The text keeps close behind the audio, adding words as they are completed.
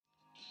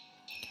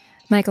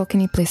Michael,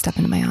 can you please step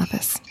into my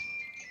office?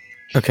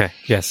 Okay,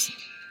 yes.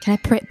 Can I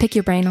pick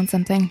your brain on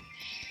something?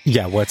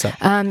 Yeah, what's up?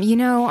 On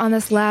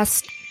this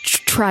last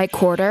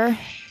tri-quarter,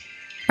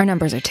 our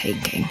numbers are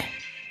tanking.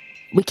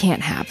 We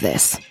can't have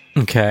this.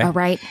 Okay. All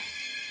right?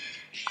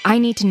 I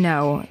need to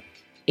know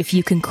if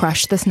you can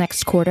crush this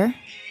next quarter.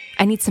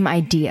 I need some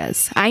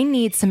ideas. I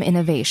need some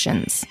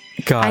innovations.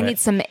 Got I it. need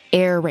some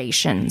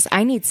aerations.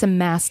 I need some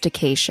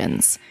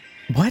mastications.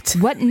 What?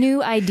 What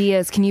new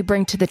ideas can you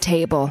bring to the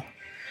table?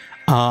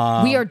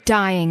 We are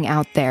dying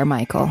out there,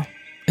 Michael.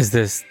 Is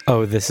this...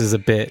 Oh, this is a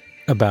bit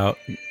about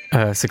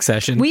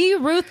Succession? We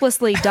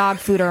ruthlessly dog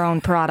food our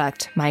own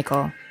product,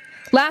 Michael.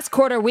 Last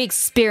quarter, we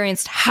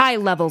experienced high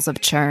levels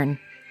of churn.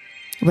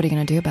 What are you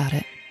going to do about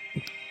it?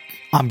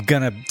 I'm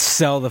gonna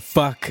sell the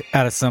fuck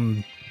out of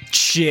some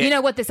shit. You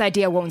know what? This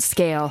idea won't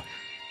scale.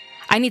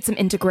 I need some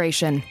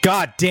integration.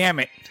 God damn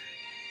it.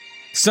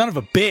 Son of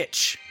a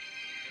bitch.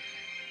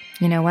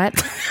 You know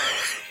what?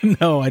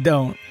 No, I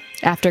don't.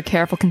 After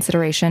careful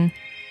consideration,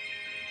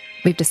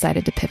 we've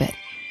decided to pivot.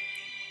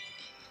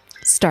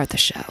 Start the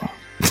show.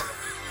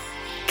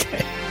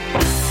 Okay.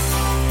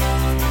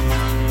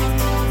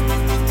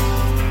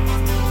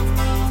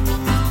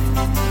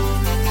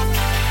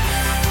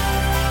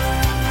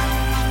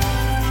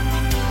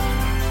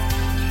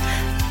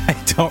 I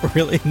don't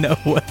really know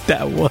what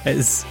that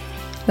was.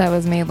 That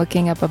was me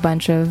looking up a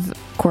bunch of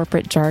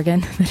corporate jargon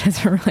that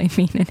doesn't really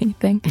mean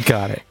anything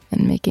Got it.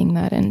 and making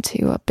that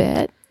into a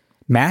bit.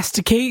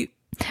 Masticate?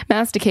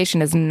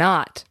 Mastication is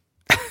not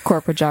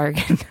corporate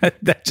jargon.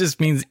 That just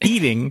means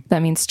eating.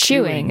 That means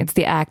chewing. Chewing. It's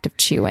the act of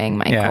chewing,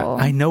 Michael. Yeah,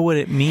 I know what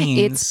it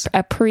means. It's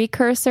a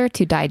precursor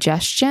to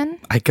digestion.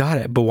 I got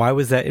it, but why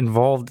was that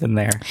involved in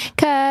there?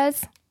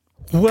 Cause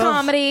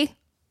comedy.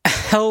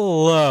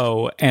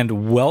 Hello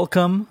and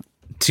welcome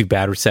to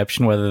Bad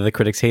Reception. Whether the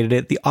critics hated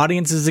it, the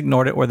audiences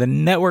ignored it, or the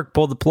network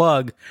pulled the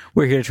plug,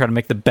 we're here to try to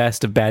make the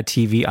best of bad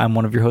TV. I'm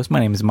one of your hosts. My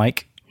name is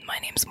Mike. My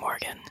name's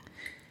Morgan.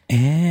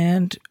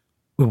 And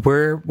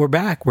we're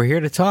back. We're here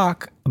to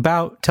talk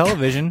about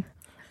television.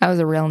 That was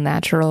a real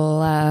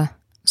natural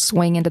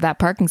swing into that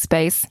parking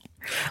space.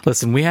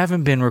 Listen, we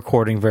haven't been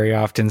recording very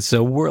often,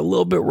 so we're a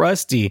little bit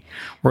rusty.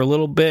 We're a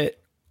little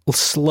bit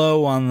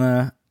slow on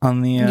the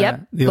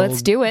Yep, the let's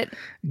old do it.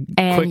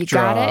 And quick you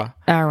got draw. it?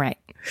 All right.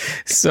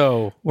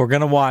 So we're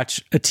gonna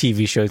watch a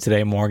TV show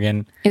today,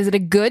 Morgan. Is it a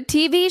good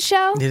TV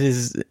show? It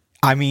is.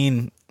 I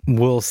mean,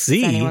 we'll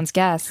see. It's anyone's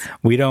guess.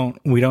 We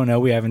don't know.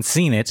 We haven't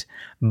seen it,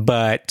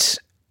 but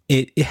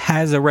it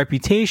has a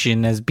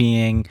reputation as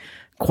being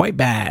quite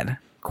bad.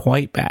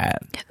 Quite bad.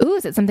 Ooh,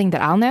 is it something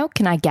that I'll know?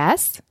 Can I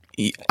guess?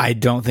 I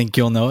don't think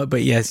you'll know it,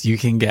 but yes, you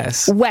can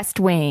guess. West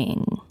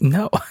Wing.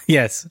 No,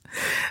 yes,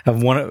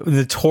 one of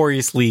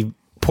notoriously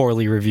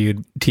poorly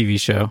reviewed TV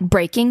show.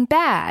 Breaking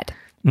Bad.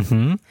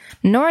 Mm-hmm.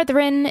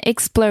 Northern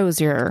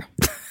Exposure.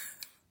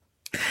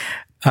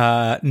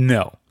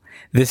 No.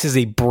 This is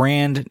a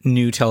brand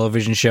new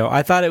television show.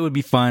 I thought it would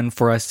be fun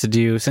for us to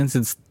do, since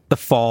it's the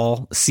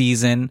fall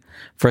season,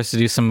 for us to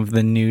do some of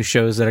the new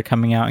shows that are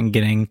coming out and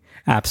getting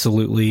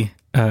absolutely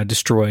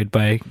destroyed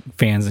by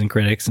fans and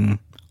critics and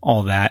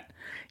all that.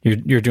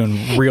 You're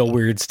doing real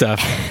weird stuff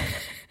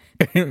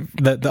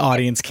that the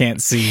audience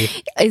can't see.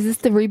 Is this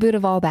the reboot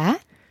of All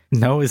That?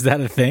 No, is that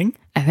a thing?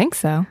 I think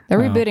so. They're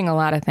rebooting a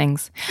lot of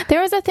things.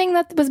 There was a thing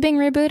that was being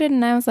rebooted,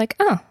 and I was like,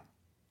 oh,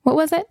 what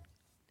was it?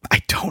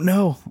 I don't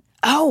know.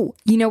 Oh,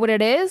 you know what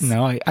it is?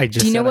 No, I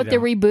just Do you know said what I they're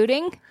don't.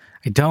 rebooting?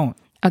 I don't.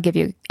 I'll give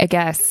you a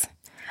guess.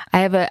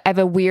 I have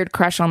a weird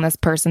crush on this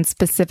person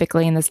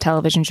specifically in this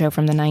television show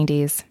from the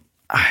 90s.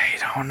 I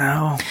don't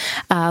know.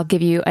 I'll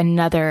give you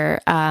another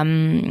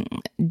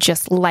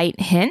just light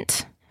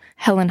hint.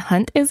 Helen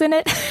Hunt is in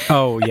it.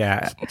 Oh,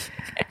 yeah.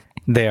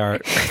 They are.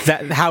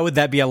 How would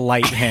that be a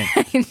light hint?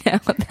 I know,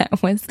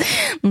 that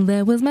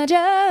was my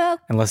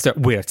joke. Unless they're...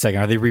 Wait a second.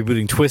 Are they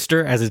rebooting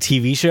Twister as a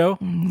TV show?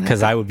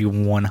 Because I would be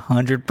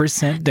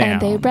 100% down.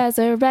 And they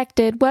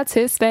resurrected what's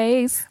his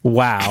face.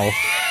 Wow.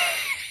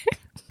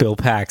 Bill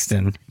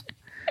Paxton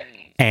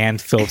and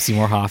Philip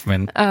Seymour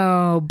Hoffman.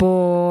 Oh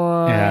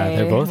boy. Yeah,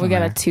 they're both We in got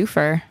there. a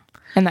twofer.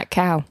 And that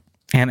cow.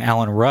 And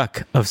Alan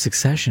Ruck of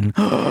Succession.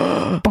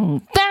 Boom,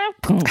 bow,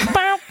 boom,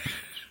 bow.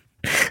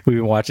 We've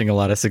been watching a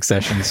lot of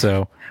Succession,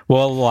 so...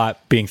 Well, a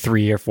lot being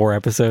 3 or 4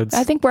 episodes.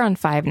 I think we're on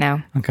 5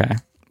 now. Okay.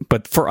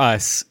 But for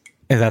us,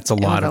 that's a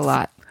lot. It was a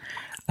lot.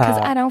 Because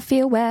I don't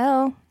feel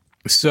well.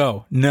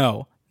 So,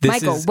 no.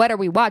 Michael, what are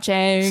we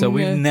watching? So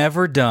we've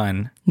never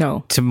done...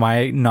 No. To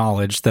my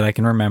knowledge that I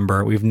can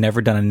remember, we've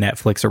never done a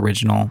Netflix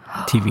original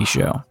TV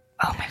show.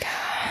 Oh my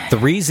God. The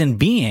reason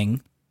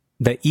being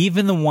that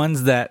even the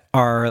ones that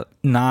are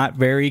not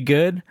very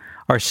good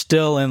are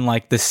still in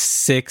like the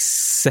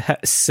 6,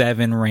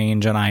 7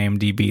 range on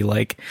IMDb.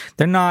 Like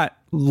they're not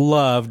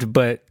loved,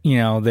 but you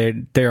know,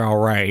 they're all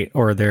right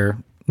or they're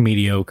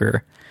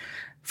mediocre.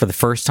 For the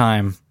first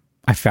time,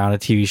 I found a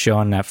TV show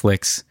on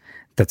Netflix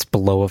that's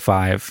below a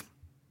 5.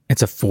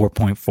 It's a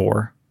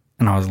 4.4.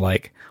 And I was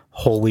like,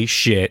 holy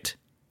shit,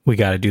 we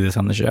got to do this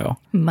on the show.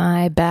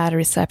 My bad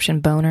reception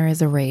boner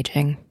is a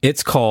raging.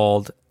 It's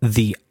called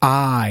the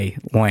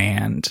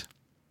I-Land.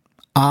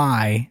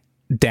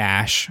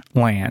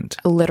 I-Land.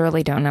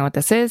 Literally don't know what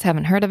this is.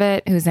 Haven't heard of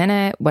it. Who's in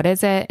it? What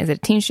is it? Is it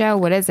a teen show?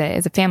 What is it?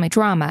 Is it family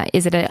drama?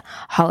 Is it a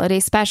holiday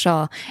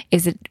special?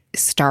 Is it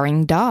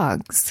starring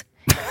dogs?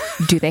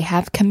 Do they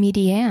have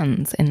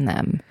comedians in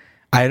them?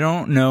 I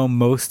don't know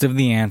most of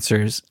the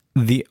answers.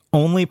 The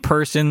only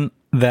person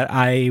that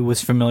I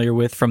was familiar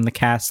with from the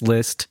cast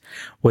list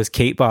was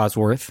Kate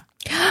Bosworth.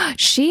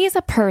 She's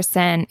a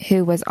person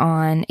who was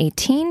on a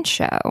teen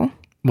show.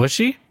 Was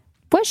she?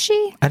 Was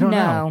she? I don't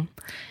know.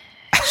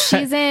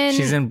 She's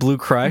in Blue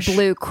Crush.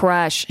 Blue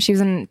Crush. She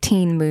was in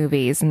teen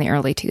movies in the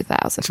early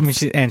 2000s. I mean,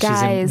 she's in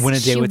Win a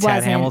Day with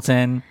Tad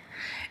Hamilton,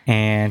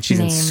 and she's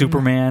in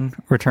Superman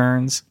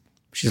Returns.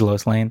 She's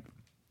Lois Lane.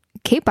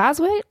 Kate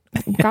Bosworth?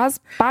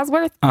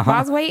 Bosworth?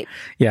 Bosworth?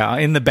 Yeah,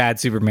 in the bad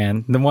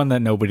Superman, the one that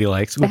nobody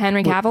likes. The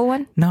Henry Cavill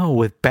one? No,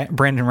 with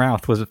Brandon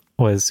Routh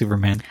was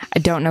Superman. I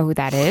don't know who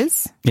that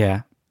is.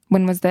 Yeah.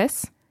 When was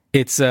this?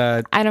 It's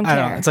I don't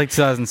care. It's like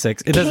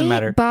 2006. It doesn't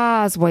matter.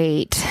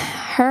 Bosworth.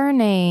 Her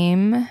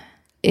name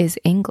is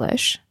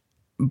English.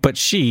 But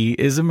she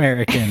is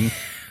American.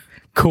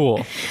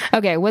 Cool.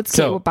 Okay, what's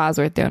Kate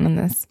Bosworth doing in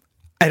this?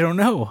 I don't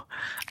know.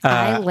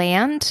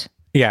 I-Land?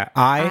 Yeah,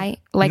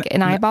 like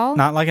an eyeball?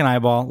 Not like an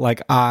eyeball,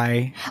 like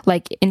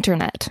like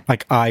internet.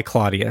 Like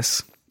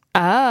Claudius.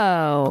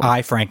 Oh.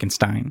 I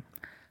Frankenstein.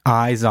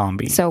 I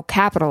Zombie. So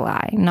capital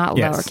I, not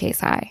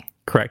lowercase I.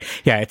 Correct.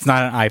 Yeah, it's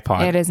not an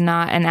iPod. It is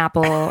not an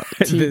Apple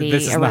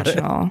TV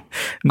original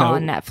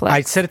on Netflix.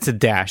 I said it's a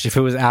dash. If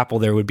it was Apple,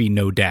 there would be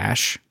no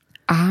dash.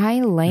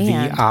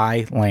 I-Land. The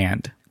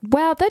I-Land.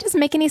 Well, that doesn't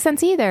make any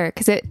sense either,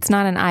 because it's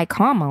not an I,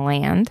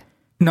 land.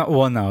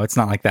 No, it's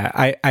not like that.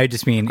 I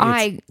just mean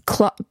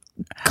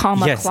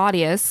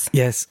Claudius.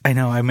 Yes, I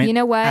know. I meant, you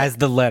know what? As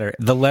the letter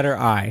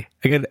I.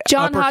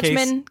 John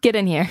Hodgman, get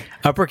in here.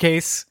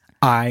 Uppercase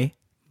I,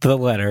 the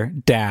letter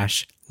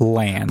dash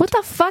land. What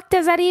the fuck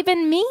does that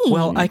even mean?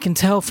 Well, I can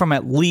tell from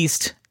at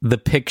least the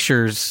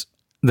pictures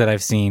that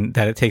I've seen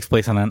that it takes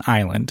place on an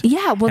island.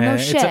 Yeah, well, no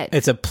shit.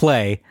 It's a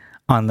play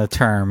on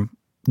the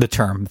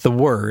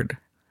word,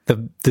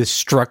 the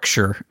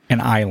structure, an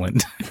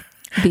island.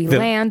 The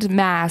land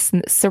mass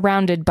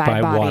surrounded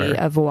by body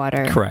of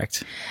water.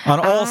 Correct. On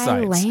all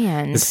sides.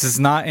 Land. This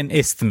is not an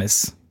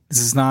isthmus. This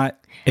is not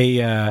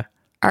a...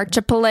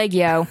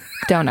 Archipelago.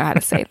 Don't know how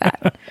to say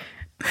that.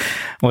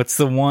 What's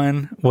the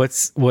one?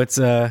 What's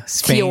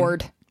Spain?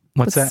 Fjord.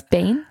 What's that?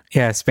 Spain?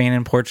 Yeah, Spain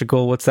and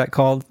Portugal. What's that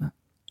called?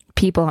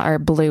 People are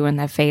blue in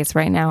the face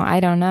right now. I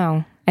don't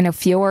know. I know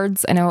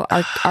fjords. I know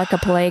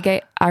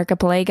archipelago.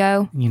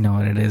 You know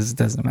what it is. It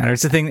doesn't matter.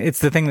 It's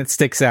the thing that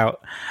sticks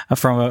out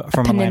from a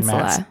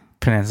landmass.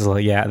 Peninsula.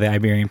 Yeah, the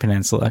Iberian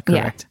Peninsula.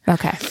 Correct. Yeah.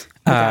 Okay.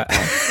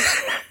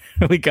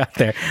 We got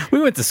there. We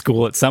went to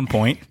school at some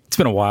point. It's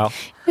been a while.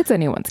 It's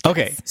anyone's guess.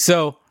 Okay,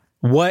 so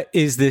what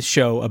is this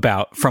show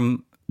about?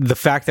 From the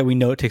fact that we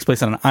know it takes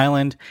place on an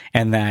island,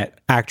 and that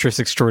actress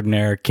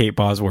extraordinaire Kate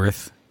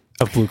Bosworth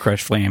of Blue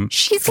Crush Flame.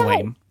 She's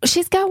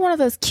got one of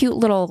those cute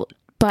little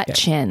butt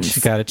chins.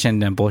 She's got a chin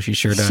dimple. She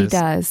sure does. She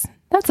does.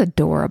 That's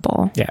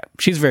adorable. Yeah,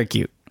 she's very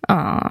cute.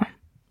 Aw.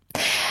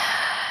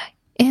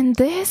 In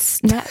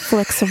this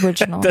Netflix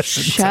original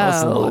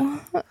show,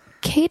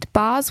 Kate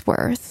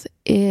Bosworth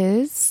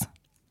is...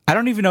 I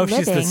don't even know if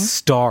she's the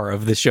star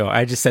of the show.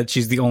 I just said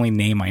she's the only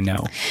name I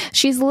know.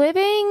 She's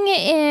living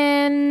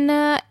on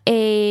an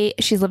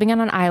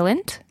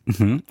island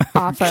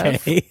off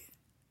of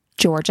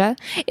Georgia.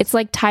 It's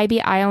like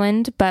Tybee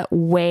Island, but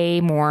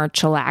way more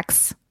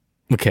chillax.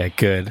 Okay,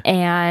 good.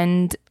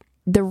 And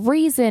the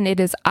reason it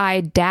is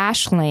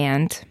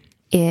I-Land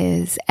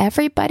is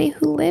everybody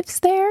who lives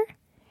there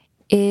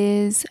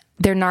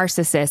they're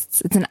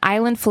narcissists. It's an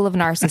island full of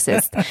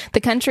narcissists.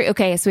 The country,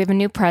 okay, so we have a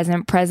new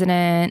President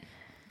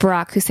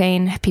Barack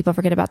Hussein. People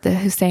forget about the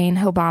Hussein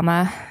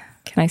Obama.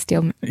 Can I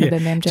steal the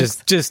meme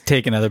jokes? Just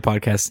take another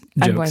podcast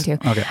jokes. I'm going to.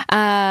 Okay.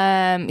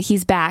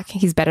 He's back.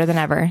 He's better than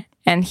ever.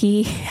 And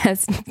he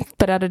has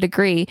put out a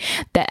decree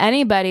that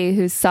anybody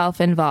who's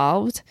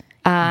self-involved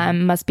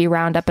must be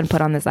round up and put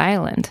on this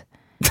island.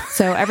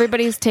 So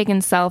everybody's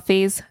taking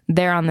selfies.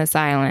 They're on this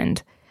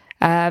island.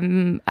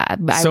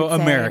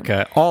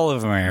 America, all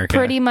of America.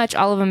 Pretty much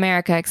all of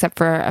America, except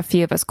for a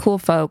few of us cool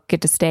folk,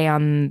 get to stay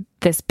on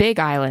this big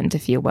island,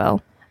 if you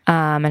will,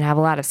 and have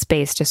a lot of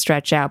space to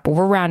stretch out. But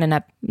we're rounding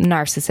up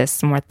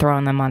narcissists and we're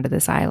throwing them onto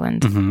this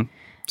island. Mm-hmm.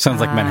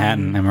 Sounds like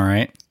Manhattan, am I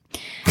right?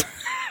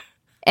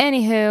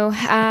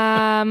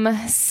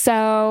 Anywho,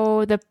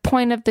 so the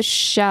point of the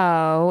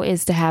show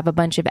is to have a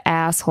bunch of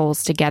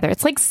assholes together.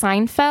 It's like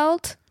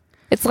Seinfeld.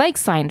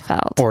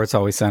 Or It's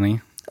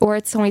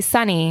Always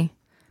Sunny.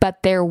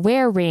 But they're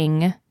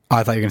wearing... Oh,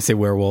 I thought you were going to say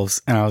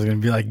werewolves, and I was going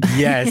to be like,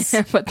 yes.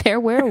 But they're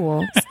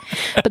werewolves.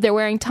 But they're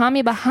wearing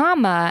Tommy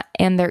Bahama,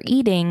 and they're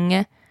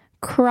eating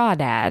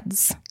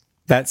crawdads.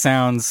 That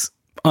sounds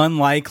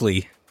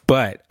unlikely,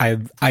 but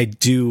I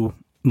do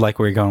like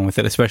where you're going with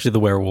it, especially the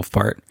werewolf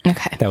part.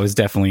 Okay. That was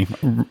definitely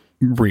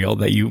real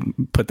that you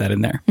put that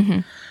in there. Mm-hmm.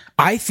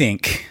 I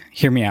think,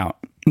 hear me out,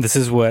 This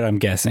is what I'm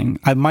guessing.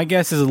 My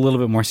guess is a little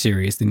bit more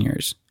serious than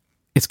yours.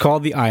 It's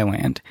called The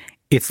Island.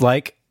 It's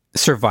like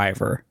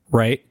Survivor,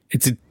 right?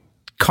 It's a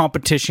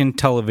competition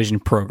television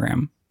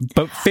program,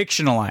 but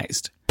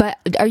fictionalized. But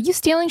are you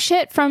stealing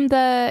shit from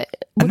the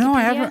Wikipedia? No,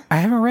 I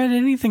haven't read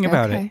anything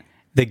about it.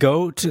 They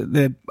go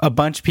to a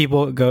bunch of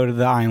people go to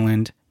the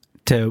island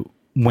to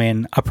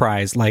win a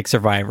prize like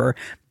Survivor,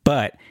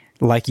 but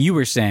like you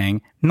were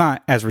saying,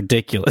 not as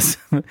ridiculous,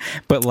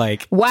 but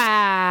like,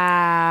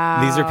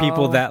 wow, these are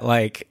people that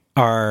like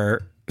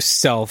are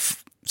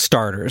self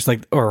starters,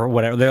 like, or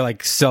whatever. They're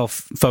like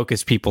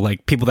self-focused people,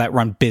 like people that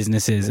run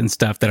businesses and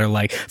stuff that are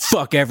like,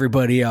 fuck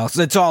everybody else,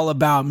 it's all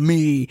about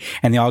me,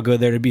 and they all go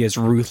there to be as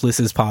ruthless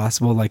as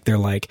possible. Like, they're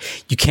like,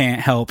 you can't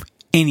help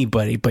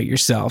anybody but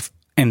yourself,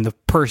 and the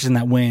person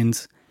that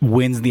wins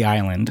the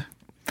island.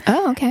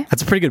 Oh, okay.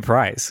 That's a pretty good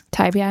prize.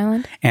 Tybee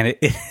Island? And it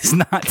is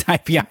not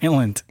Tybee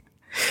Island.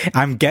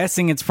 I'm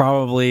guessing it's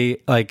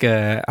probably like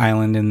a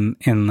island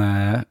in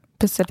the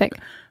Pacific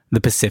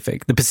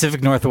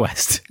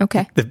Northwest.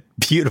 Okay. The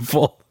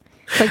beautiful,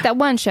 like that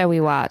one show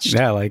we watched.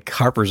 yeah, like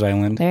Harper's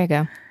Island. There you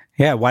go.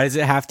 Yeah, why does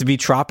it have to be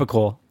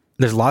tropical?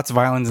 There's lots of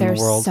islands in the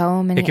world. There's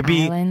so many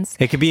islands.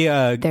 It could be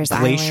a There's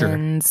glacier.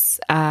 Islands.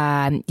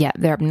 Yeah,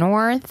 they're up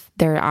north.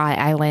 There are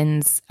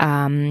islands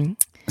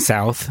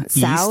South,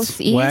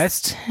 east,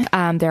 west.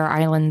 There are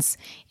islands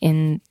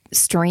in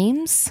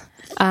streams.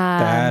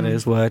 That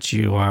is what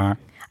you are.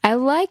 I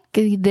like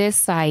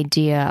this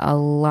idea a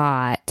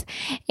lot.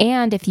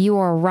 And if you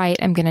are right,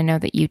 I'm going to know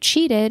that you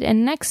cheated.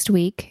 And next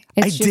week,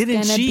 it's just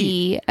going to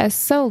be a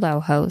solo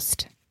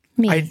host.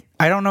 Me.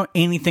 I don't know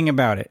anything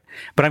about it,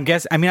 but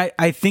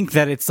I think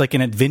that it's like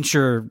an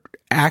adventure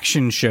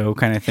action show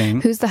kind of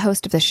thing. Who's the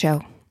host of the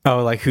show?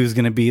 Oh, like who's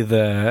going to be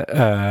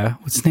the,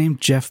 what's his name?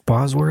 Jeff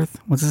Bosworth?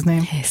 What's his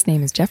name? His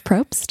name is Jeff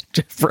Probst.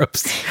 Jeff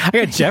Probst.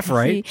 I got Jeff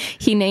right.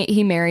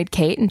 He married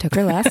Kate and took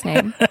her last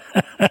name.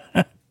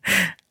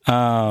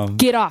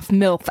 Get off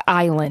MILF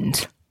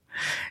Island.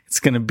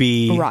 It's going to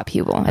be Rob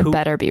Hubel. It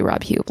better be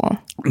Rob Hubel.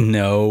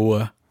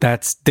 No,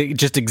 that's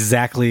just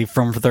exactly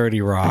from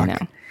 30 Rock. I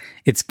know.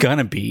 It's going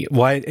to be.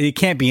 Why? It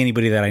can't be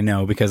anybody that I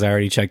know because I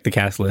already checked the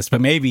cast list, but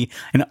maybe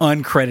an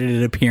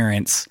uncredited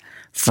appearance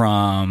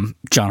from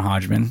John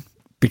Hodgman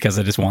because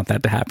I just want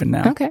that to happen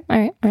now. Okay.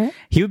 All right.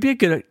 He would be a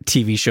good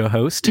TV show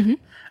host. Mm-hmm.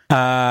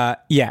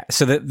 Yeah.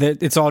 So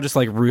that it's all just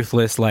like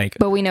ruthless, like.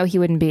 But we know he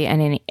wouldn't be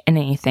in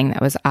anything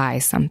that was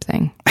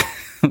something.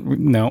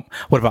 No.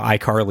 What about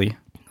iCarly?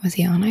 Was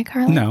he on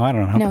iCarly? No, I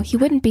don't know. No, he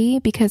wouldn't be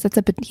because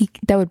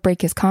that would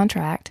break his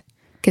contract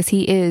because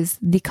he is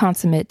the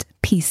consummate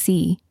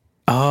PC.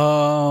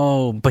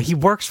 Oh, but he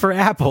works for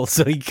Apple,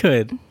 so he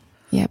could.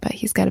 Yeah, but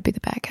he's got to be the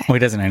bad guy. Well, he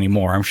doesn't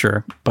anymore, I'm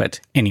sure. But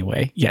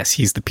anyway, yes,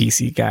 he's the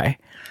PC guy.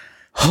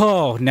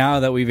 Oh, now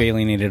that we've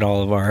alienated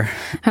all of our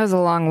That was a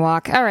long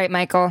walk. All right,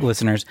 Michael.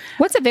 listeners.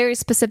 What's a very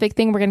specific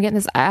thing we're going to get in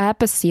this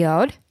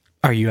episode?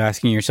 Are you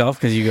asking yourself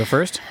because you go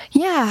first?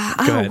 Yeah.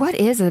 Go ahead. What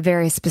is a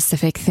very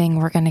specific thing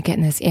we're going to get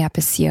in this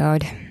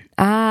episode?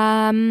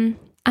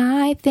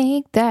 I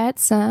think that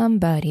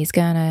somebody's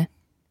going to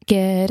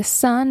get a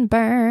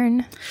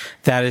sunburn.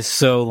 That is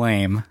so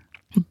lame.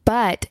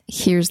 But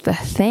here's the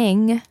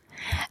thing.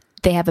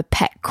 They have a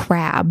pet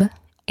crab,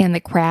 and the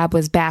crab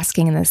was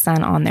basking in the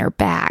sun on their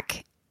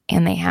back,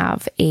 and they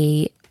have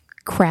a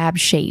crab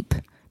shape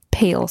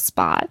pale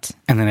spot.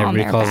 And then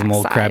everybody calls him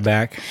old crab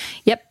back.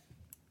 Yep.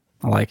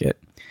 I like it.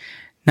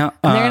 Now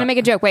And they're going to make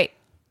a joke. Wait.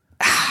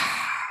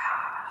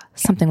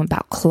 Something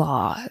about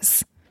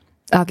claws.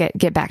 I'll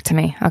get back to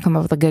me. I'll come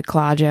up with a good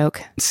claw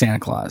joke. Santa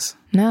Claus.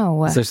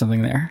 No. Is there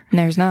something there?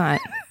 There's not.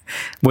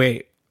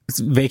 Wait. It's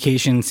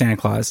vacation Santa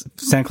Claus.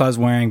 Santa Claus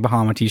wearing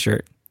Bahama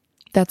t-shirt.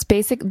 That's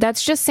basic.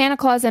 That's just Santa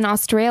Claus in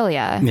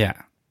Australia. Yeah.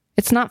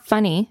 It's not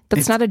funny.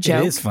 That's not a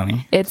joke. It is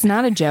funny. It's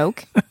not a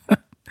joke.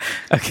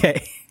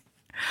 Okay.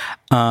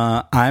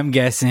 I'm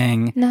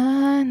guessing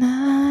Na,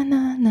 na,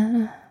 na,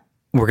 na.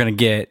 we're going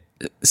to get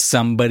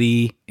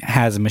somebody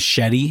has a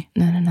machete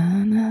Na, na,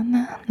 na, na,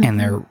 na. and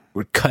they're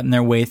cutting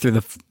their way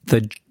through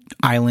the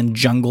island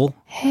jungle.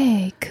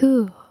 Hey,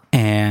 cool.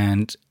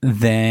 And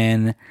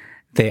then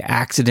they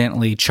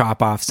accidentally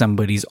chop off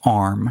somebody's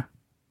arm.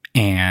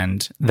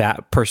 And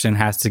that person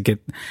has to get...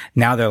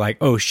 Now they're like,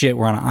 oh shit,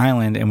 we're on an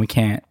island and we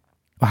can't...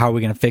 How are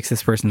we going to fix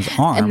this person's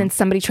arm? And then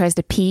somebody tries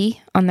to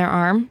pee on their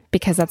arm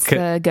because that's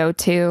the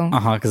go-to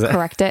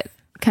correct it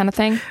kind of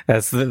thing.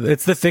 It's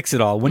the fix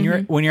it all. When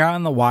you're out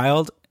in the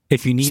wild,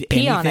 if you need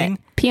Pee anything...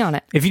 Pee on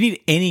it. If you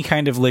need any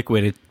kind of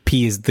liquid,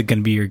 pee is going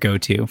to be your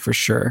go-to for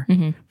sure.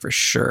 For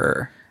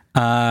sure.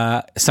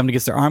 Somebody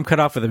gets their arm cut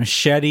off with a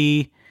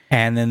machete,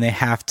 and then they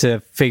have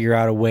to figure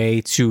out a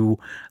way to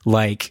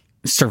like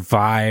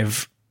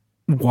survive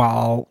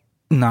while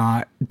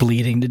not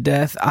bleeding to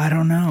death. I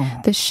don't know.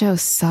 This show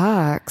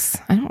sucks.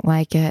 I don't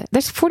like it.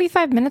 There's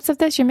 45 minutes of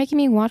this. You're making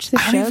me watch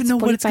this show. I don't even know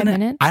what's gonna.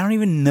 Minutes. I don't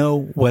even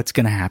know what's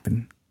gonna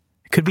happen.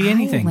 It could be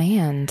anything.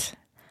 Eileen.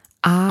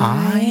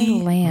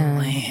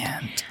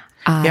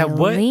 Yeah.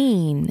 What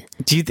Eileen.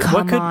 do you? Come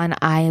What could? on,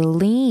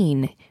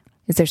 Eileen.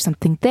 Is there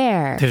something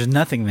there? There's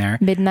nothing there.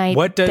 Midnight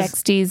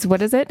Dexys,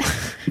 what is it?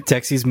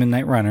 Dexy's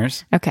Midnight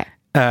Runners. Okay.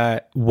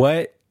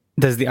 What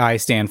does the I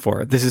stand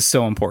for? This is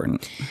so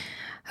important.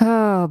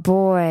 Oh,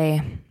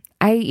 boy.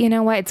 You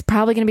know what? It's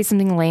probably going to be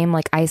something lame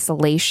like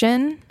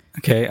Isolation.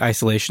 Okay,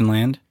 Isolation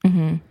Land.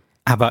 Mm-hmm.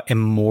 How about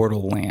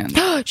Immortal Land?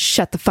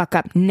 Shut the fuck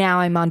up. Now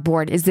I'm on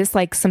board. Is this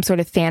like some sort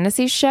of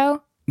fantasy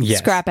show? Yes.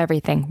 Scrap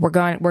everything. We're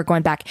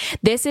going back.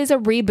 This is a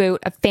reboot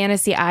of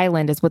Fantasy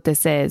Island is what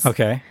this is.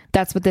 Okay.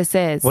 That's what this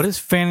is. What is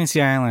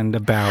Fantasy Island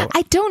about?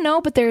 I don't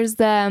know, but there's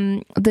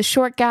the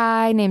short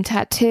guy named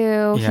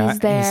Tattoo. Yeah, he's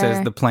there. He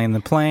says the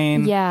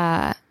plane.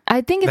 Yeah.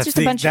 I think it's just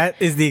a bunch That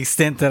is the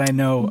extent that I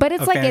know. But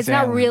it's like, it's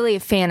not really a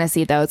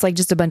fantasy though. It's like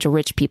just a bunch of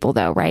rich people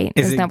though, right?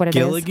 Isn't that what it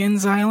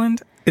Gilligan's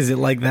Island? Is it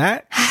like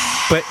that?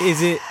 But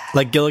is it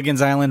like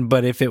Gilligan's Island,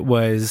 but if it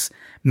was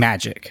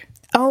magic?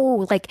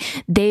 Oh, like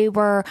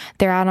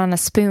they're out on a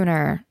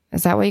schooner.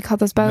 Is that what you call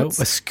those boats?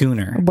 Nope, a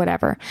schooner.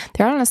 Whatever.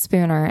 They're out on a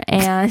schooner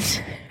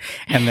and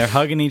and they're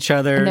hugging each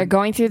other. And they're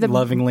going through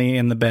lovingly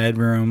in the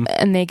bedroom.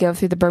 And they go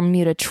through the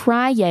Bermuda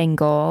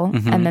Triangle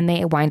and then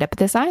they wind up at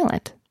this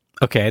island.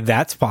 Okay,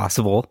 that's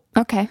possible.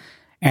 Okay.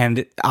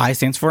 And I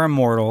stands for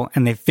immortal,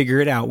 and they figure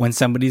it out when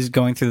somebody's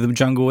going through the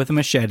jungle with a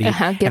machete.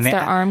 Gets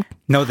their arm.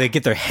 No, they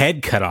get their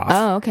head cut off.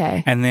 Oh,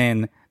 okay. And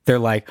then they're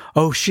like,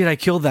 "Oh shit, I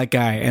killed that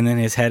guy." And then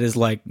his head is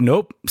like,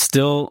 "Nope,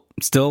 still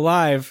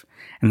alive."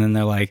 And then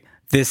they're like,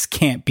 "This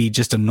can't be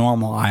just a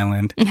normal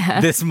island.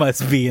 This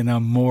must be an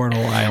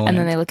immortal island." And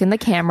then they look in the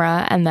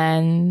camera, and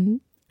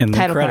then in the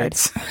title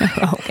credits.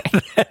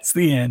 Okay, that's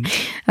the end.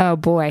 Oh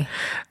boy.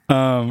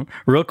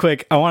 Real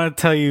quick, I want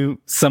to tell you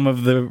some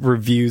of the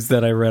reviews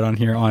that I read on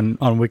here on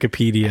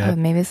Wikipedia. Oh,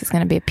 maybe this is going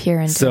to be a peer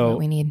into what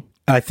we need.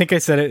 I think I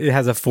said it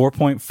has a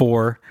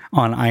 4.4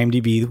 on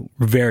IMDb,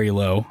 very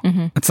low.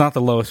 Mm-hmm. It's not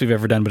the lowest we've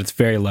ever done, but it's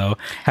very low.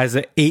 Has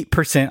an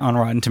 8% on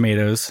Rotten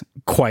Tomatoes,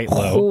 quite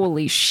low.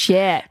 Holy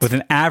shit. With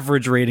an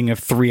average rating of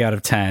 3 out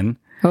of 10.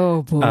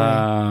 Oh boy.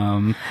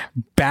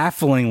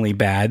 Bafflingly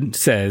bad,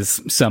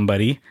 says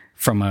somebody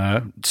from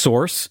a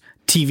source.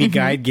 TV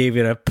Guide gave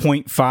it a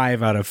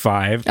 0.5 out of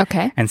 5.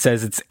 Okay. And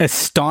says it's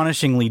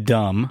astonishingly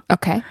dumb.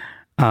 Okay.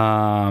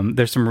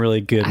 There's some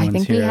really good ones here. I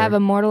think we have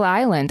Immortal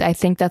Island. I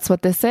think that's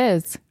what this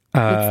is.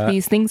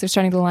 These things are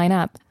starting to line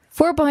up.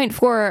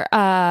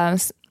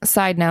 4.4,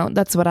 side note,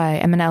 that's what I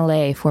am in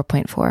LA,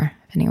 4.4,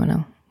 if anyone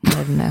know.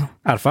 Doesn't know.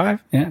 Out of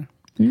 5? Yeah.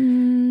 I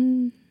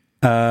don't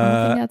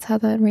think that's how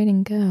that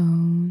rating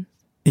goes.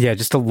 Yeah,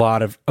 just a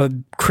lot of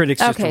critics.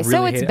 Okay, just so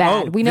really it's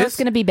bad. We know it's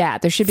going to be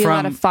bad. There should be a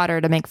lot of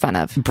fodder to make fun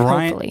of.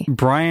 Hopefully.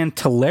 Brian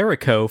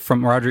Tallarico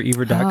from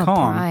RogerEbert.com. Oh,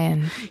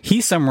 Brian. He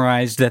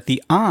summarized that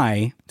the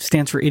I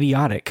stands for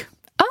idiotic.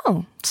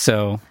 Oh.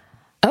 So.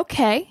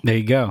 Okay. There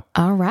you go.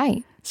 All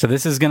right. So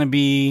this is going to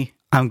be,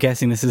 I'm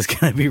guessing this is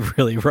going to be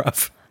really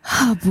rough.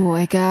 Oh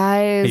boy,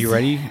 guys. Are you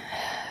ready?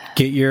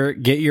 Get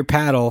your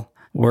paddle.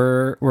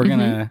 We're going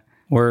to.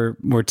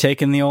 We're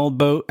taking the old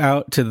boat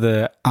out to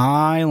the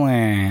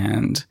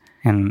island,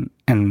 and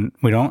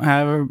we don't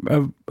have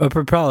a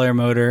propeller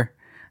motor,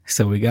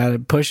 so we got to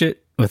push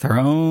it with our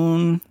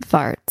own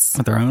farts.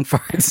 With our own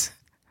farts.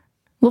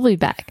 We'll be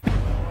back.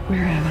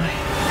 Where am I?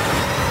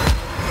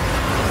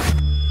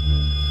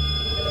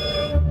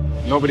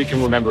 Nobody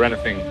can remember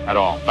anything at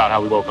all about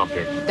how we woke up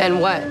here.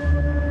 Then what?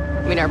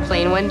 I mean, our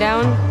plane went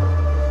down?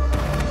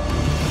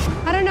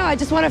 I don't know. I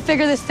just want to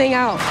figure this thing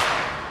out.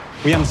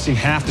 We haven't seen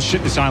half the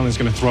shit this island's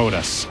gonna throw at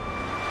us.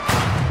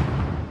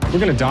 We're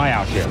gonna die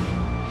out here.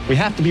 We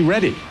have to be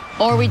ready.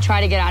 Or we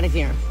try to get out of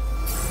here.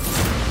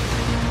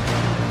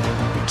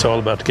 It's all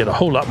about to get a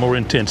whole lot more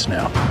intense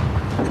now.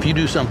 If you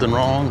do something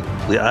wrong,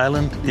 the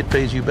island, it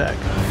pays you back.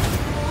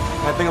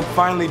 I think I'm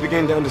finally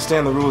beginning to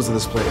understand the rules of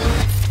this place.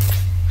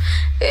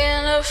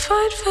 In a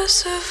fight for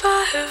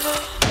survival.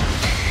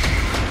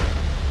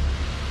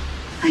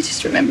 I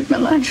just remembered my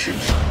life.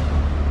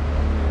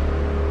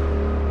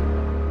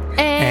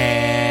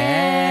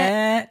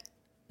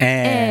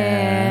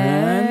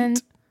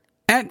 And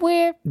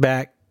we're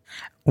back.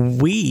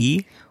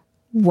 We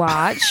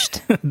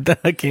watched.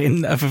 Okay,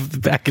 enough of the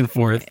back and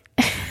forth.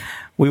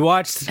 We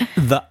watched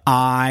The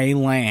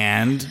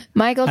Island.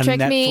 Michael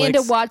tricked me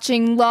into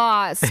watching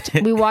Lost.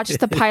 We watched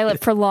the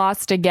pilot for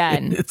Lost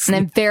again. And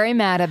I'm very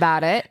mad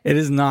about it. It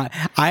is not.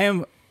 I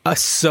am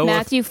so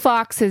Matthew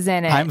Fox is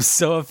in it. I'm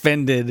so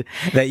offended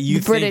that you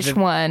the British think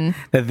one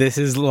that this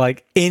is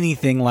like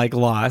anything like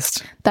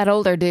Lost. That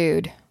older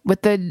dude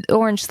with the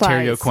orange slides.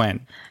 Terry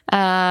O'Quinn.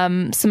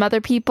 Some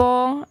other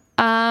people.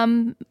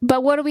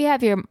 But what do we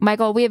have here,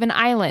 Michael? We have an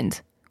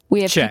island.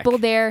 We have people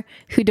there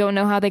who don't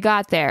know how they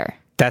got there.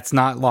 That's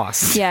not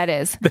Lost. Yeah, it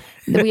is.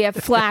 We have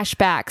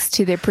flashbacks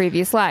to their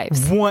previous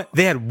lives.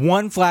 They had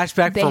one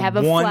flashback for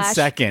 1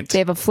 second. They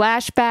have a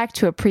flashback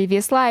to a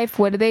previous life.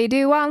 What do they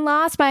do on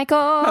Lost, Michael?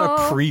 Not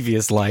a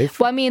previous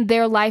life. Well, I mean,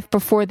 their life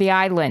before the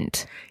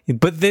island.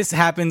 But this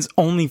happens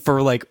only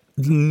for like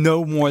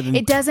no more than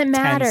It doesn't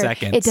 10 matter.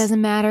 seconds. It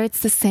doesn't matter.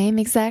 It's the same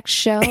exact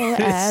show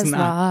as not.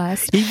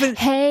 Lost. Even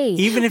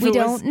if we it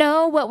don't was,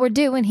 know what we're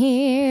doing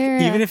here.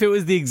 even if it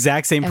was the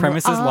exact same And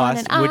premise we're as on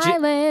Lost, an which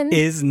island. it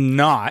is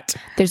not.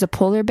 There's a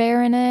polar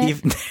bear in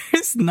it.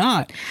 It's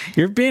not.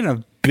 You're being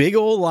a big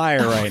old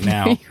liar right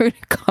now. You're going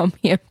to call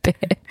me a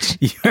bitch.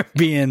 You're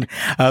being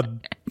a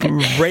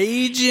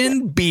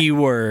raging B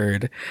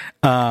word.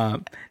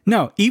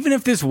 No, even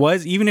if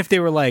they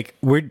were like,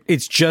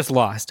 it's just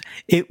Lost,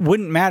 it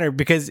wouldn't matter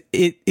because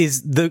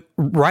the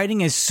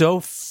writing is so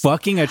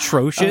fucking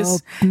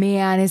atrocious. Oh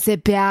man, is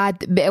it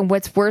bad? And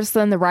what's worse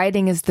than the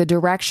writing is the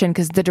direction,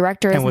 because the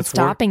director isn't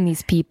stopping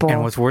these people.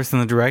 And what's worse than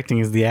the directing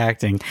is the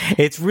acting.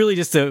 It's really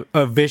just a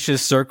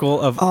vicious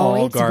circle of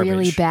all it's garbage.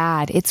 really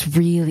bad. It's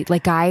really,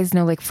 like, guys,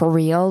 no, like, for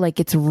real,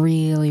 like, it's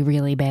really,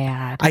 really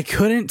bad. I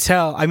couldn't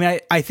tell. I mean,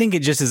 I think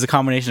it just is a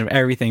combination of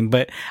everything,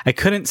 but I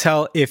couldn't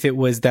tell if it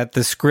was that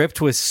the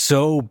script was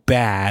so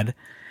bad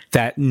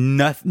that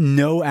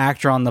no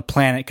actor on the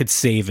planet could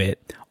save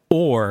it,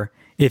 or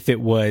if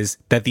it was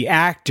that the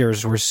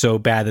actors were so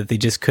bad that they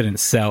just couldn't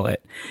sell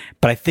it.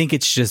 But I think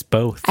it's just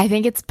both. I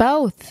think it's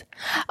both.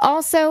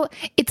 Also,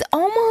 it's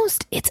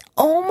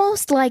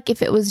almost like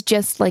if it was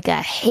just like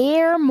a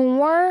hair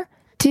more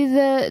to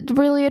the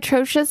really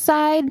atrocious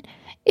side,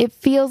 it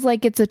feels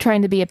like it's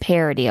trying to be a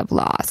parody of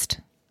Lost.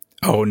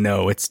 Oh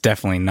no, it's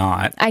definitely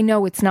not. I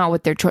know it's not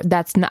what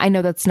I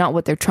know that's not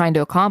what they're trying to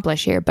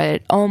accomplish here, but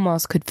it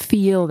almost could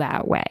feel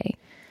that way.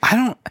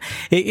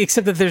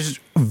 Except that there's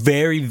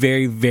very,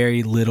 very,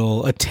 very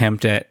little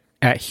attempt at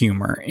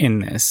humor in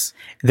this.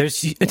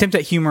 There's attempt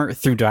at humor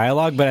through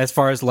dialogue, but as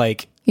far as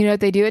like... You know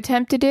what they do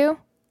attempt to do?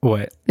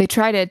 What? They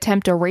try to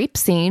attempt a rape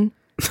scene.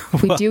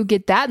 We do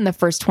get that in the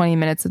first 20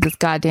 minutes of this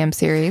goddamn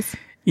series.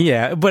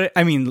 Yeah, but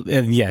I mean,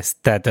 yes,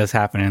 that does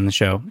happen in the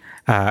show.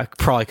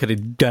 Probably could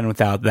have done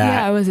without that.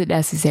 Yeah, it wasn't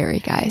necessary,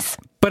 guys.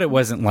 But it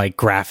wasn't like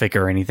graphic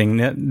or anything.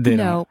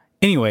 No.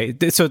 Anyway,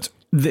 so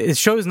the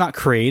show is not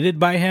created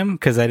by him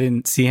because I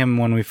didn't see him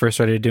when we first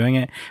started doing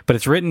it, but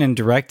it's written and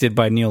directed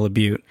by Neil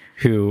LaBute,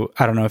 who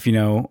I don't know if you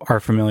know are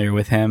familiar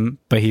with him,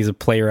 but he's a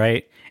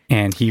playwright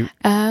and he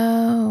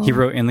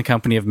wrote In the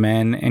Company of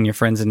Men and Your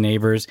Friends and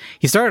Neighbors.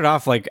 He started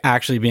off like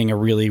actually being a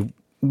really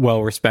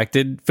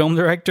well-respected film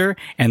director,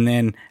 and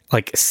then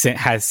like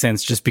has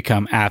since just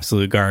become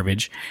absolute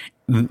garbage.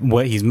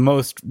 What he's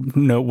most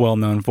well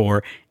known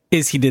for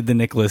is he did the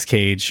Nicolas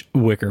Cage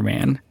Wicker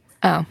Man.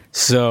 Oh.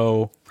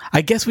 So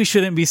I guess we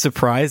shouldn't be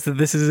surprised that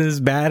this is as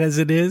bad as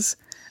it is,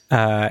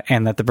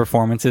 and that the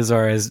performances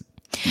are as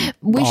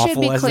we should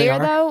be as clear,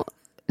 though,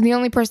 the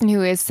only person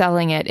who is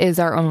selling it is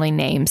our only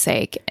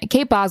namesake.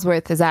 Kate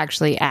Bosworth is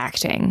actually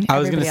acting. I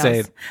was going to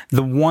say,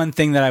 the one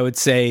thing that I would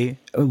say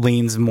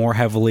leans more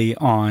heavily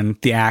on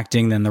the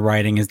acting than the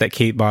writing is that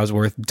Kate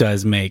Bosworth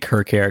does make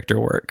her character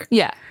work.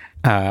 Yeah.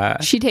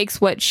 She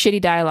takes what shitty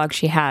dialogue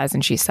she has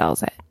and she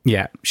sells it.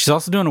 Yeah. She's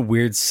also doing a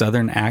weird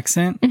Southern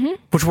accent,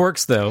 which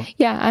works, though.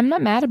 Yeah, I'm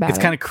not mad about it.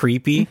 It's kind of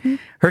creepy.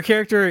 Her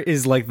character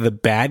is like the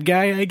bad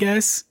guy, I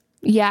guess.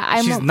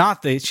 Yeah, she's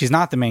not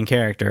the main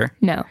character.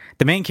 No.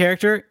 The main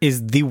character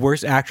is the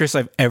worst actress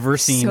I've ever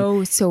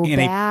seen so in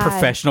bad. a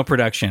professional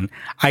production.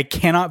 I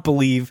cannot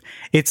believe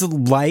it's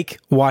like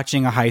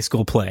watching a high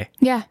school play.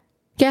 Yeah.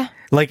 Yeah.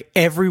 Like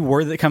every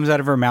word that comes out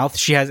of her mouth,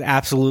 she has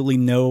absolutely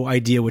no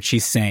idea what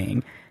she's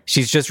saying.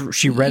 She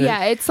read it.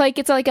 Yeah, it's like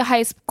a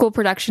high school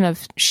production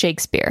of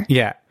Shakespeare.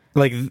 Yeah.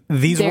 Like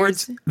these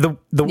words, the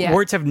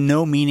words have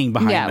no meaning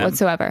behind them. Yeah,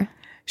 whatsoever.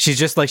 She's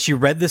just like, she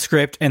read the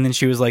script and then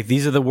she was like,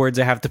 these are the words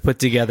I have to put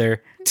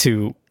together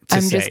to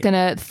I'm say. just going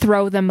to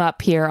throw them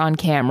up here on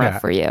camera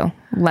for you.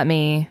 Let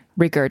me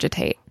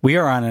regurgitate. We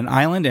are on an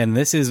island and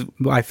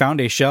I found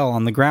a shell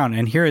on the ground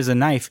and here is a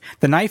knife.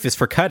 The knife is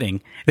for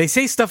cutting. They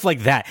say stuff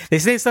like that. They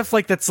say stuff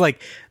like that's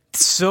like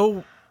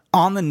so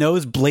on the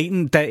nose,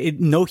 blatant that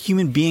no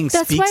human being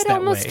speaks that way. That's why it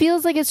almost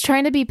feels like it's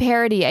trying to be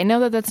parody. I know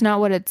that that's not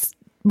what it's...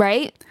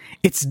 Right?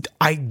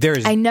 I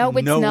know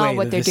it's not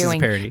what they're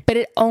doing, but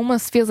it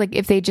almost feels like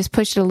if they just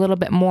pushed it a little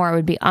bit more, it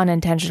would be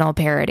unintentional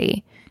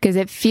parody, because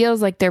it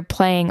feels like they're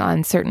playing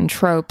on certain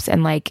tropes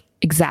and like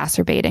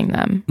exacerbating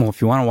them. Well,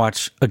 if you want to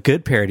watch a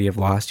good parody of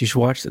Lost, you should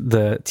watch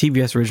the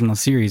TBS original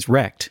series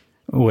Wrecked,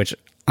 which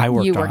I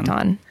worked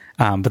on.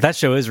 But that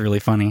show is really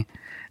funny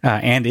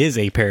and is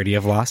a parody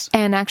of Lost,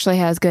 and actually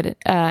has good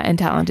and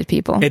talented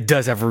people. It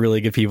does have really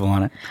good people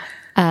on it.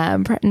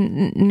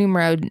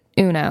 Numero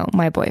uno,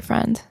 my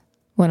boyfriend.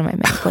 One of my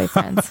many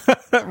boyfriends.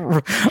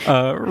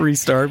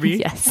 Rhys Darby?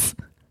 Yes.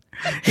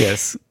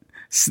 Yes.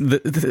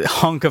 The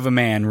hunk of a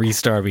man,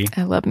 Rhys Darby.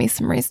 I love me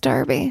some Rhys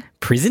Darby.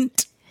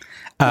 Present?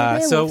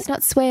 Werewolves, not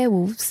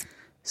swearwolves.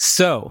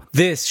 So,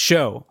 this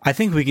show, I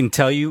think we can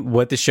tell you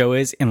what the show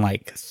is in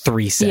like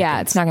 3 seconds.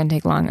 Yeah, it's not going to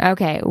take long.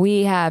 Okay,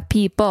 we have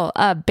people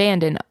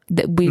abandoned.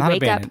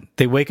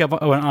 They wake up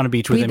on a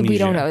beach with amnesia. We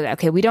don't know that.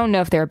 Okay, we don't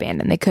know if they're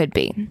abandoned. They could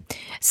be.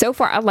 So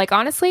far, like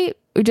honestly,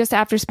 just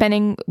after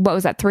spending, what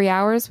was that, 3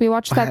 hours we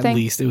watched that thing? At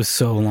least it was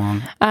so long.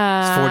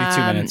 It's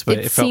 42 minutes, but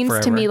it felt seems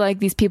forever. to me like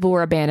these people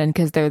were abandoned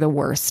because they're the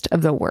worst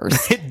of the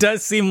worst. It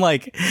does seem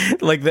like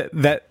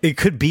that it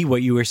could be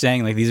what you were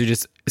saying. Like, these are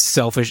just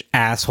selfish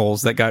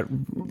assholes that got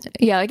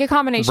like a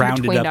combination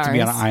rounded between up to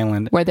be on an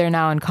island. where they're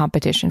now in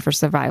competition for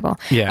survival.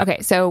 Yeah.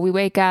 Okay, so we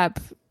wake up.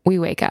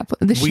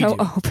 The show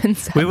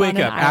opens up. We wake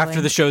on an up after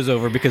island. the show's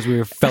over because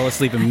we fell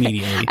asleep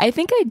immediately. I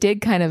think I did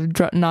kind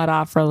of nod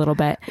off for a little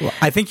bit.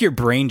 I think your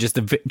brain just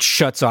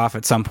shuts off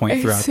at some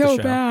point throughout the show.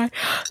 Bad.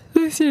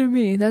 Listen to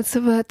me. These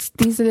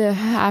are the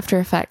after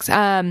effects.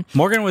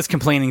 Morgan was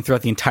complaining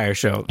throughout the entire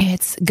show.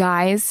 It's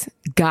guys,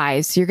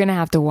 you're gonna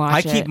have to watch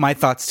I keep my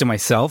thoughts to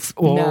myself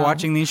while we're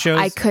watching these shows.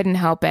 I couldn't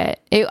help it.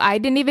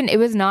 It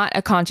was not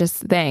a conscious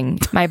thing.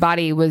 My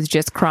body was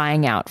just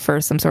crying out for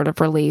some sort of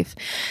relief.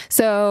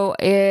 So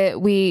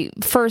we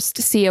first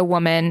see a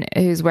woman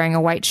who's wearing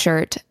a white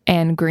shirt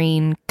and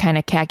green kind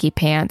of khaki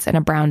pants and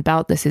a brown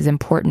belt. This is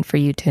important for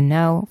you to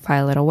know.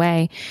 File it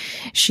away.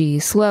 She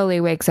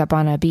slowly wakes up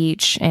on a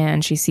beach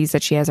and she sees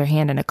that she has her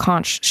hand in a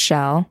conch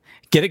shell.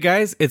 Get it,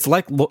 guys? It's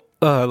like Lord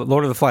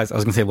of the Flies. I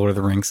was going to say Lord of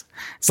the Rings.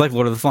 It's like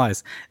Lord of the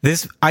Flies.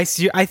 I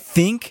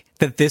think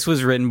that this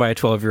was written by a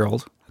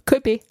 12-year-old.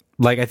 Could be.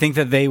 Like, I think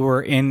that they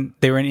were in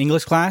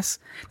English class.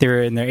 They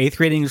were in their 8th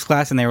grade English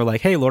class, and they were like,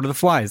 hey, Lord of the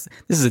Flies,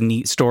 this is a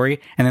neat story.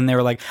 And then they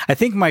were like, I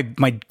think my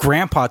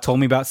grandpa told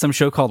me about some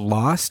show called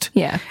Lost.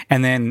 Yeah.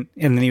 And then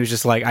he was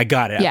just like, I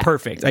got it. Yeah.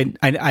 Perfect.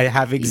 I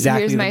have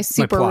exactly Here's my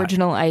super plot.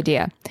 original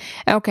idea.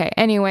 Okay.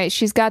 Anyway,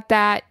 she's got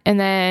that. And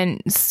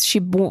then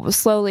she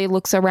slowly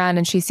looks around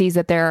and she sees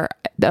that they're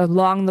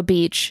along the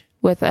beach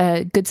with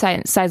a good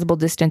sizable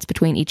distance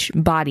between each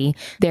body.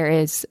 There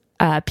is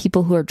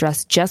people who are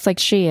dressed just like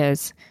she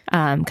is,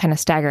 kind of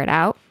staggered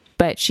out.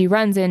 But she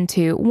runs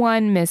into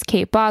one Miss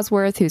Kate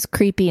Bosworth, who's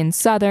creepy and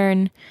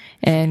southern.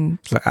 And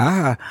like,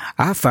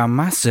 I found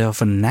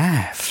myself a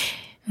knife.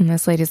 And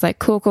this lady's like,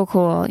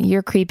 cool.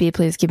 You're creepy.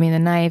 Please give me the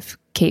knife.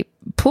 Kate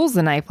pulls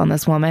the knife on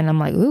this woman. I'm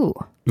like, ooh.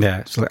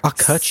 Yeah. She's like, I'll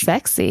cut you.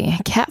 Sexy.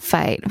 Cat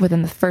fight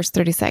within the first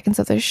 30 seconds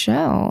of the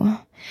show.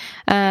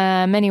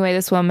 Anyway,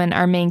 this woman,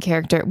 our main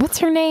character, what's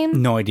her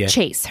name? No idea.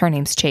 Chase. Her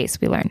name's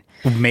Chase, we learn.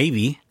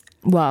 Maybe.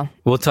 Well,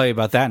 we'll tell you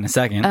about that in a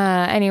second.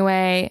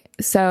 Anyway,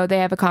 so they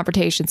have a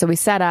confrontation. So we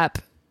set up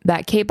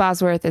that Kate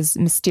Bosworth is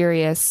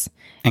mysterious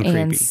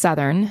and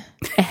southern.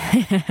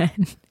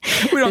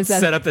 We don't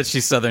set up that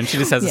she's southern. She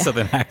just has a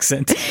southern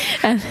accent.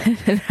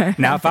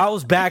 Now, if I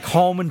was back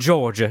home in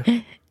Georgia,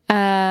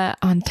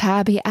 on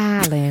Tybee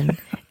Island.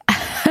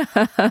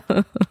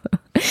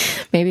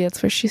 Maybe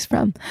that's where she's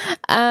from.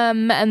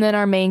 And then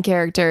our main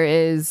character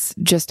is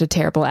just a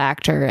terrible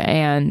actor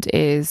and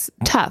is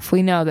tough.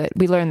 We know that.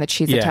 We learned that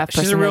she's a tough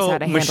person. She's a real how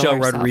to Michelle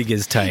herself.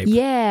 Rodriguez type.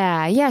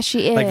 Yeah,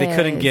 she is. Like, they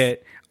couldn't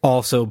get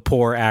also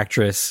poor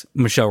actress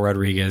Michelle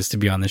Rodriguez to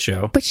be on the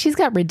show. But she's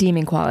got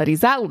redeeming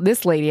qualities.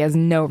 This lady has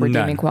no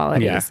redeeming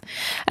qualities. Yeah.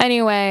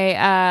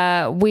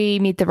 Anyway, we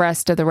meet the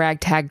rest of the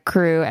ragtag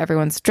crew.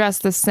 Everyone's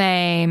dressed the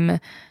same.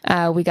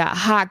 We got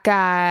Hot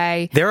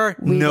Guy. There are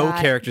no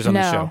characters on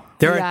the show.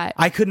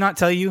 I could not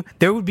tell you.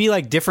 There would be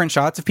like different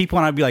shots of people,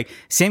 and I'd be like,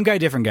 same guy,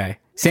 different guy.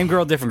 Same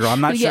girl, different girl.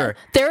 I'm not sure.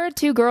 There are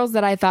two girls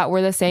that I thought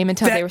were the same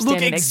until they were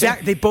standing next to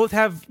me. They both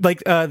have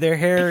like their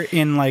hair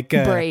in like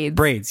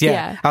braids.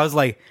 Yeah. I was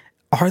like,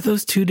 are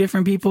those two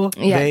different people?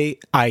 Yeah. They,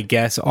 I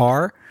guess,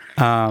 are.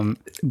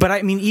 But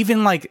I mean,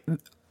 even like,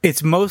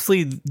 it's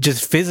mostly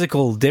just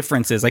physical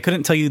differences. I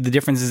couldn't tell you the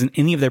differences in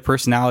any of their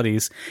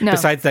personalities. No.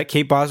 Besides that,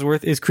 Kate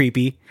Bosworth is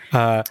creepy.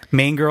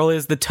 Main girl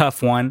is the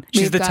tough one.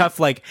 She's the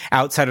tough, like,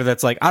 outsider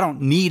that's like, I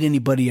don't need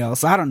anybody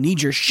else. I don't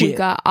need your shit. We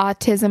got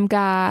autism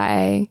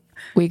guy.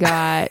 We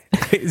got...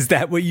 Is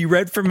that what you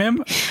read from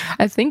him?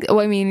 I think...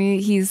 Well, I mean,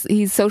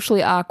 he's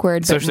socially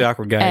awkward. Socially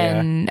awkward guy,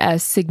 and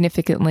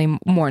significantly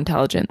more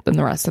intelligent than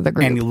the rest of the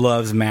group. And he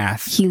loves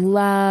math. He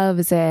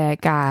loves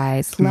it,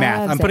 guys.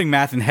 Math. I'm putting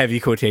math in heavy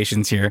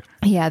quotations here.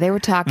 Yeah, they were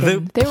talking...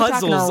 The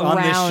puzzles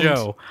on this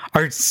show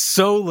are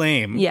so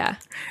lame. Yeah.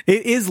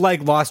 It is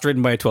like Lost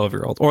written by a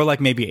 12-year-old. Or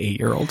like maybe an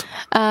 8-year-old.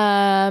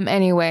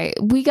 Anyway,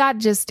 we got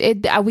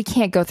we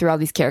can't go through all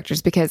these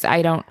characters because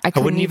I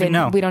wouldn't even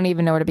know. We don't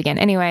even know where to begin.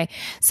 Anyway,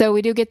 so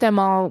we do get them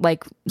all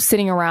like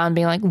sitting around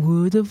being like,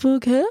 what the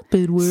fuck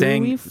happened? Where are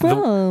we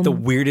from? The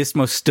weirdest,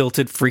 most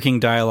stilted freaking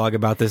dialogue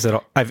about this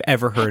that I've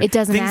ever heard. It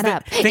doesn't add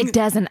up. It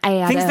doesn't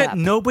add up. Things that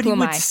nobody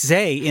would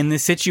say in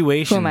this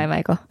situation. Who am I,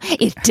 Michael?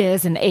 It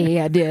doesn't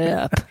add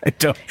up.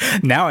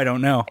 Now I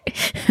don't know.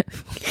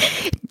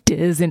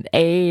 Doesn't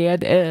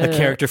add up. A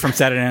character from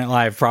Saturday Night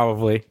Live,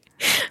 probably.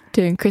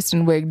 Doing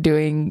Kristen Wiig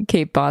doing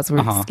Kate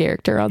Bosworth's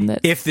character on this.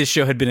 If this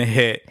show had been a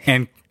hit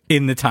and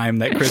in the time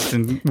that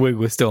Kristen Wiig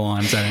was still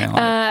on Saturday Night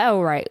Live.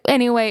 Right.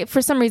 Anyway,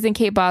 for some reason,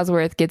 Kate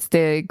Bosworth gets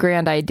the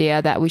grand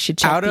idea that we should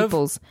check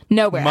people's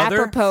nowhere.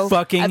 Apropos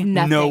fucking of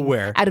nothing.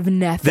 Nowhere. Out of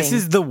nothing. This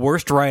is the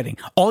worst writing.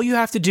 All you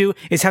have to do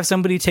is have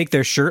somebody take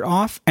their shirt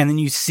off, and then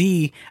you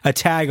see a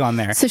tag on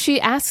there. So she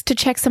asks to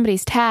check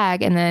somebody's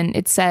tag, and then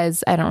it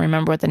says, I don't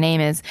remember what the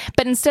name is,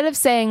 but instead of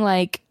saying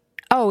like,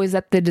 oh, is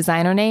that the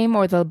designer name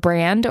or the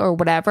brand or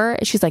whatever?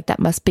 She's like, that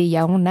must be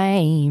your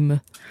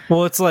name.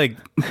 Well, it's like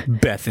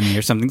Bethany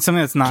or something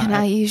that's not. Can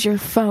I use your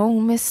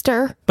phone,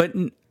 mister? But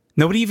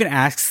nobody even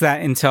asks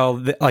that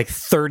until like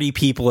 30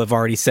 people have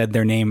already said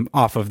their name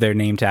off of their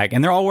name tag,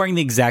 and they're all wearing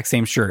the exact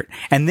same shirt.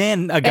 And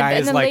then a guy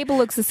and the like, label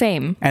looks the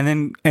same. and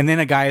then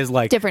a guy is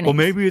like, Different well,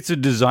 names. maybe it's a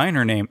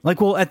designer name.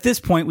 Like, well, at this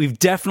point, we've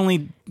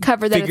definitely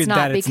Cover that it's figured not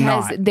that it's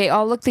because not. they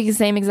all look the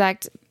same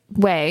exact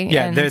way.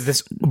 Yeah, and there's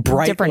this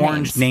bright different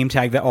orange names. name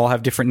tag that all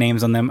have different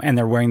names on them, and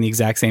they're wearing the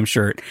exact same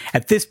shirt.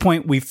 At this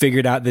point, we've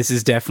figured out this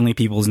is definitely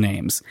people's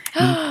names.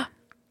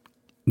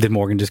 Did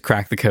Morgan just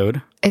crack the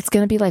code? It's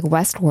going to be like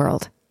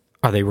Westworld.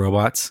 Are they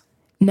robots?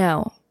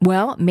 No.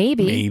 Well,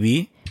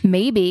 maybe.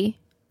 Maybe.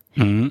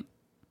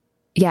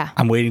 Yeah.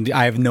 I'm waiting.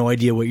 I have no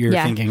idea what you're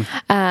Yeah. thinking.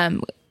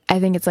 I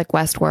think it's like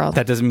Westworld.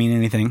 That doesn't mean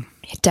anything.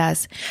 It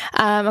does.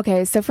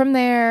 Okay, so from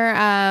there,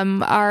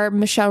 our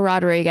Michelle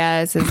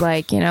Rodriguez is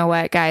like, you know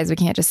what, guys, we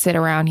can't just sit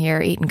around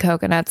here eating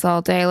coconuts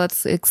all day.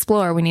 Let's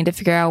explore. We need to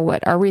figure out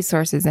what our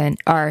resources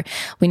are.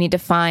 We need to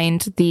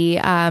find the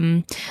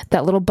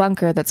that little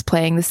bunker that's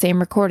playing the same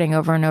recording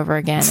over and over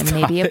again, and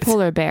maybe a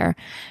polar bear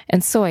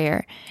and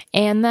Sawyer.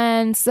 And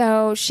then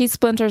so she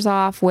splinters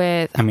off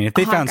with. I mean, if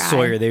they found Hawkeye.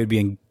 Sawyer, they would be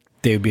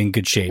in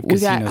good shape. We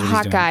 'cause he got knows what he's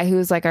doing. Hawkeye,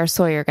 who's like our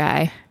Sawyer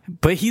guy.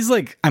 But he's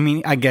like, I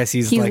mean, I guess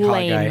he's like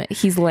lame. Hawkeye.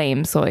 He's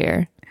lame,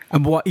 Sawyer.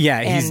 Yeah,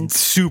 And he's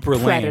super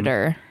lame.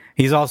 Predator.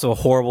 He's also a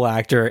horrible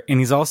actor, and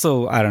he's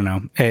also, I don't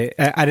know.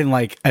 I didn't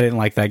like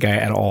that guy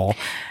at all.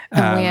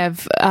 And we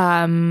have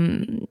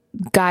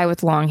guy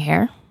with long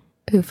hair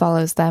who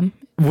follows them.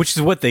 Which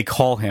is what they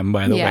call him,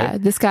 by the Yeah, way.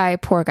 this guy,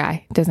 poor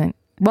guy, doesn't.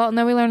 Well,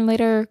 no, we learn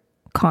later.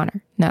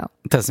 Connor, no,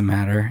 Doesn't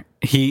matter.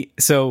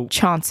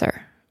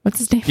 Chaucer. What's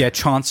his name? Yeah,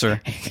 Chaucer.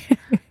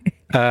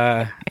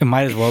 It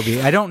might as well be.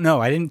 I don't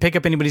know. I didn't pick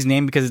up anybody's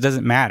name because it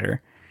doesn't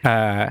matter.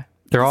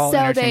 They're all So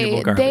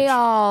interchangeable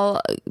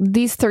garbage.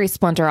 these three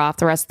splinter off.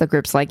 The rest of the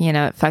group's like, you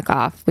know, fuck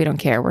off. We don't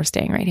care. We're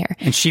staying right here.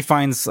 And she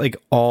finds like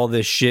all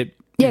this shit.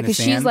 Yeah, in the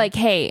because she's sand. like,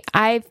 hey,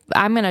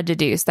 I'm going to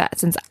deduce that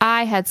since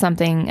I had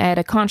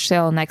a conch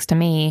shell next to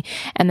me,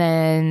 and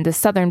then the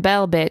Southern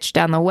Belle bitch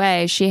down the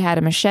way, she had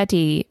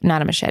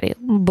not a machete,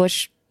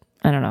 bush,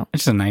 I don't know.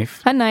 It's a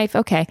knife. A knife,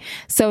 okay.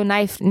 So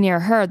knife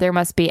near her, there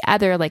must be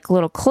other like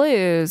little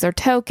clues or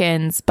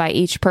tokens by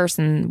each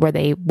person where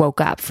they woke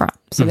up from.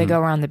 So they go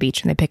around the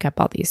beach and they pick up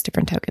all these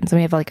different tokens. And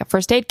we have like a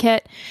first aid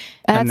kit.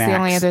 That's the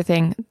only axe. other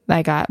thing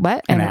I got.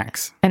 What? An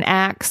axe. An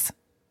axe.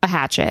 A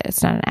hatchet.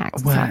 It's not an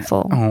axe. It's not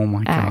full. Oh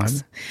my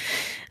axe.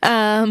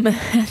 God.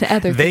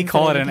 Other They things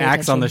call that it I an didn't pay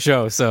axe on the attention.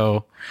 show,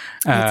 so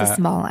It's a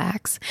small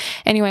axe.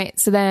 Anyway,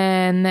 so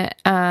then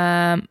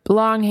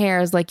long hair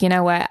is like, you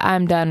know what?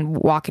 I'm done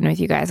walking with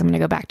you guys. I'm going to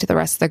go back to the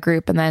rest of the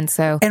group. And then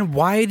so And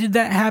why did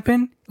that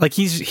happen? Like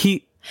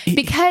he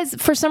because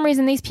for some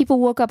reason these people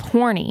woke up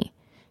horny.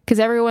 Because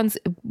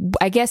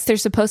I guess they're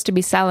supposed to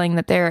be selling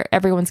that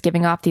everyone's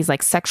giving off these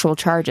like sexual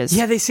charges.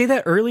 Yeah, they say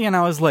that early, and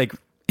I was like,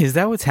 is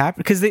that what's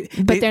happening? Because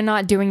they're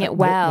not doing it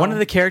well. One of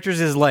the characters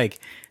is like,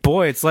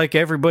 boy, it's like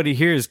everybody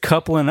here is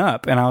coupling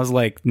up, and I was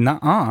like,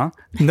 nuh-uh.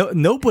 No,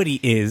 nobody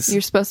is.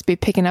 You're supposed to be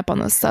picking up on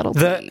those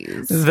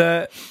subtleties.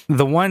 The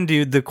one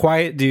dude, the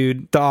quiet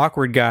dude, the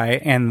awkward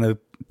guy, and the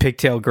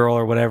pigtail girl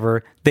or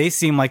whatever, they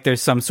seem like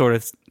there's some sort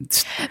of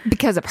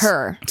because of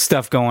her.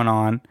 stuff going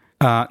on.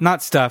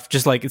 Not stuff,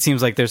 just like it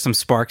seems like there's some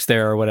sparks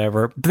there or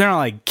whatever. But they're not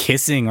like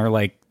kissing or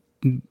like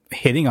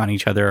hitting on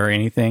each other or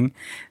anything.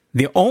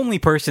 The only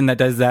person that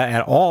does that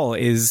at all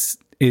is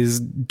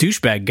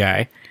douchebag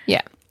guy.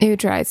 Yeah. Who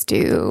tries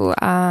to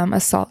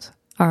assault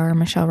our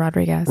Michelle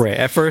Rodriguez. Right.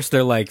 At first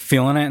they're like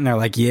feeling it and they're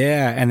like,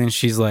 yeah. And then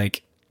she's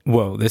like,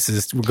 whoa,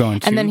 we're going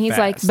too And then he's fast.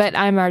 like, but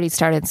I'm already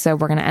started, so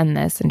we're going to end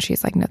this. And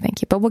she's like, no,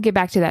 thank you. But we'll get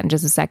back to that in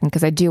just a second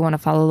because I do want to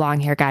follow long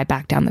hair guy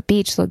back down the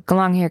beach. So the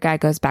long hair guy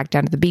goes back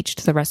down to the beach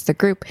to the rest of the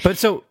group.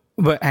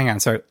 But hang on,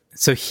 sorry.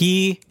 So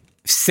he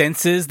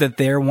senses that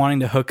they're wanting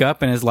to hook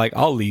up and is like,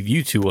 I'll leave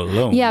you two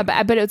alone. Yeah,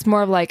 but it's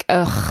more of like,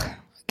 ugh,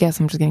 guess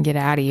I'm just going to get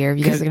out of here.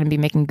 You guys are going to be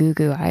making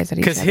goo-goo eyes at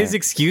each other. Because his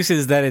excuse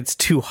is that it's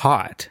too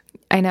hot.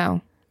 I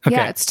know. Okay.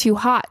 Yeah, it's too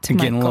hot, Getting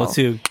Michael. a little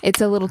too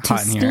it's a little too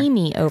hot in here.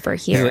 steamy over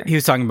here. He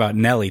was talking about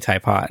Nelly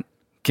type hot.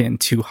 Getting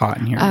too hot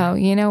in here. Oh,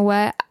 you know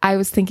what? I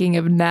was thinking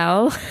of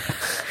Nell.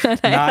 And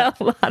I had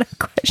a lot of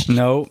questions.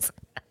 No.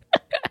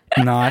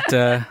 Not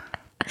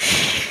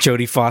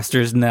Jodie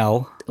Foster's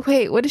Nell.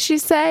 Wait, what did she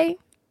say?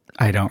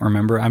 I don't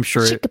remember. I'm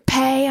sure. She could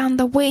pay on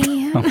the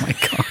wind. Oh my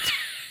god.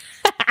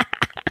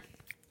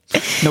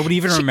 Nobody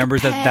even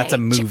remembers that that's a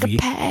movie.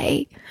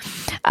 Pay.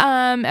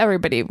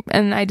 Everybody,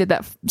 and I did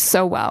that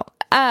so well.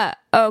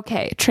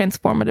 Okay,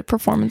 transformative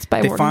performance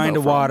by They Morgan find a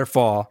Beaufort.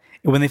 waterfall.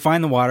 When they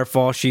find the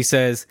waterfall, she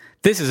says,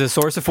 "This is a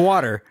source of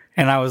water."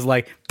 And I was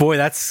like, "Boy,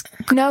 that's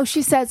No,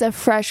 she says a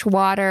fresh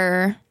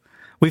water.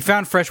 We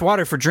found fresh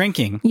water for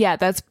drinking. Yeah,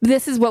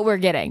 this is what we're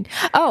getting.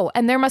 Oh,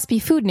 and there must be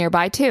food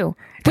nearby too.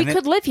 We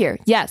could live here.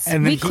 Yes,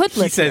 And we then could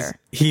live says, here.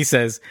 He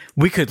says,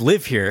 we could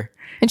live here.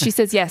 And she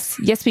says, yes,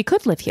 we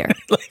could live here.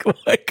 Like,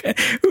 what?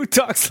 Who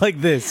talks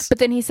like this? But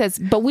then he says,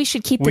 but we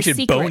should keep We this should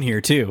secret. bone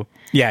here too.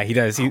 Yeah, he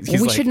does. He's We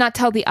like, should not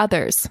tell the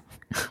others.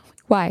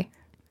 Why?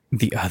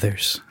 the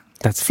others.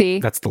 That's See,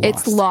 that's the Lost.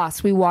 It's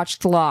Lost. We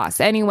watched Lost.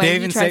 Anyway, They he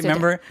even tries say, to-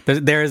 remember,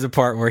 there is a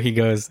part where he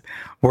goes,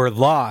 "We're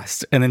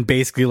lost," and then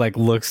basically like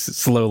looks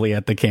slowly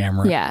at the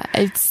camera. Yeah,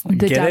 it's the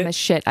Get it? dumbest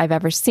shit I've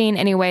ever seen.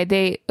 Anyway,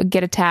 they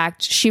get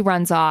attacked. She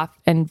runs off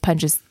and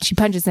punches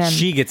him.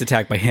 She gets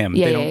attacked by him.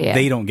 Yeah, they yeah, don't. yeah.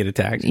 They don't get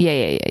attacked.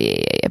 Yeah.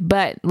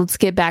 But let's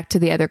get back to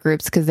the other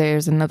groups because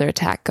there's another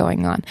attack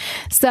going on.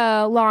 So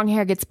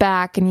Longhair gets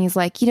back and he's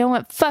like, you know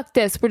what? Fuck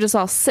this. We're just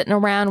all sitting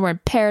around. We're in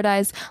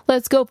paradise.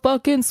 Let's go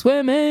fucking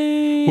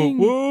swimming.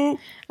 Whoa.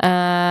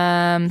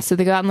 So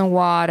they go out in the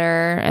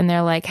water and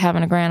they're like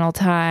having a grand old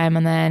time.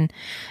 And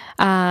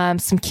then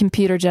some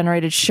computer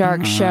generated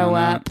sharks show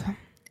up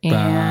and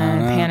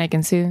panic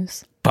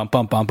ensues. Bump,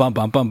 bump, bump, bump,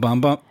 bump, bump,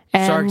 bump, bump.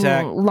 And Shark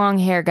attack. long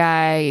hair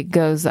guy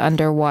goes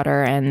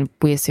underwater and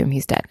we assume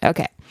he's dead.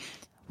 Okay.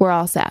 We're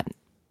all sad.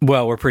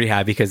 Well, we're pretty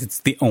happy because it's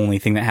the only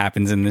thing that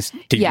happens in this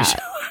TV Yeah. show.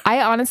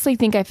 I honestly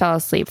think I fell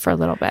asleep for a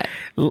little bit.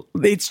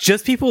 It's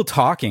just people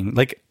talking.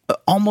 Like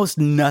almost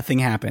nothing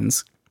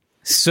happens.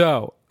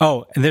 So,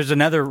 and there's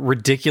another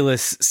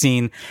ridiculous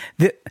scene.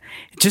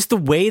 Just the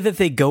way that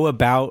they go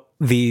about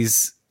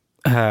these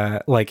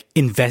like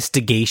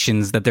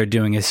investigations that they're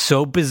doing is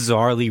so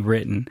bizarrely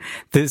written.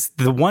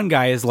 The one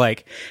guy is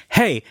like,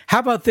 "Hey, how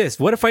about this?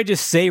 What if I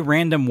just say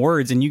random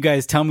words and you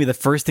guys tell me the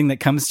first thing that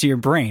comes to your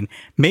brain?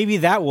 Maybe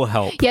that will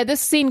help." Yeah, this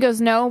scene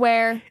goes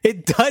nowhere.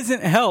 It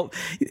doesn't help.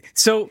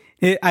 So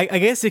I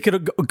guess it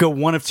could go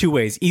one of two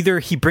ways. Either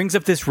he brings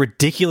up this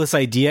ridiculous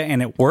idea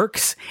and it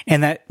works,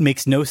 and that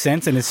makes no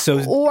sense, and is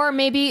so Or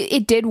maybe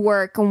it did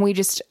work and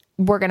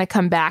we're going to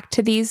come back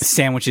to these.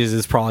 sandwiches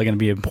is probably going to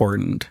be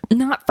important.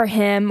 Not for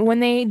him. When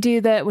they do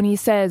when he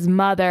says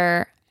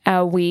mother,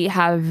 we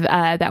have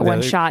that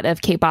one shot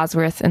of Kate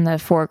Bosworth in the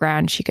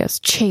foreground. She goes,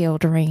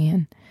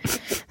 children.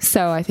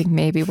 So I think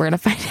maybe we're going to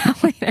find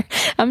out later.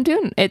 I'm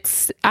doing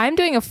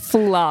a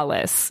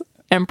flawless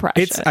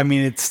impression.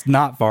 It's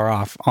not far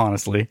off,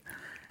 honestly.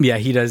 Yeah,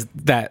 he does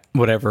that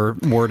whatever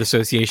word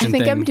association I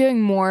think thing. I'm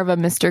doing more of a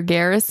Mr.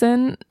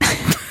 Garrison.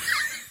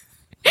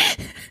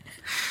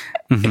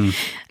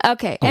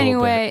 Okay.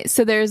 Anyway,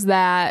 so there's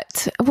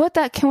that.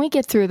 Can we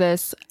get through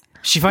this?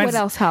 She finds What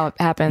else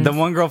happens? the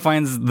one girl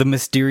finds the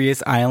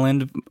mysterious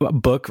island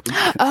book.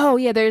 Oh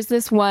yeah, there's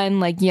this one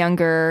like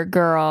younger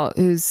girl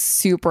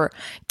who's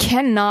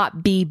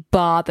cannot be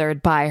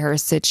bothered by her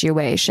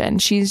situation.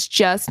 She's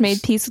just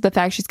made peace with the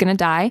fact she's gonna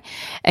die,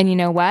 and you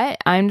know what?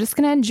 I'm just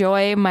gonna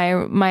enjoy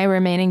my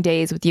remaining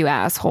days with you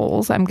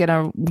assholes. I'm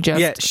gonna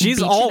just She's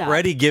beat you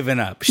already given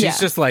up. She's Yeah.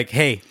 just like,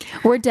 hey,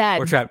 We're dead.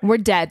 We're trapped. We're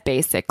dead,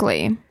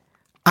 basically.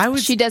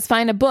 she does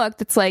find a book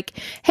that's like,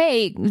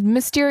 hey,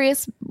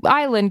 mysterious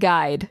island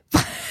guide.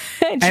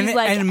 and she's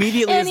like, and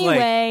immediately is like,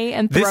 anyway,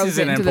 and this throws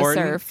isn't it into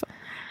important. the surf.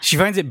 She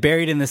finds it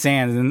buried in the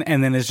sand,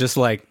 and then it's just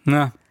like,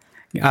 nah,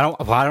 I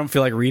don't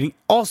feel like reading.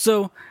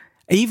 Also,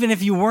 even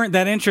if you weren't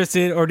that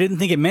interested or didn't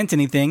think it meant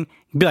anything,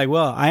 you'd be like,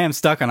 well, I am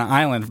stuck on an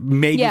island,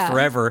 maybe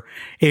forever.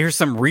 Here's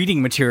some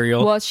reading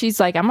material. Well, she's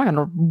like, I'm not going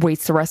to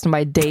waste the rest of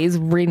my days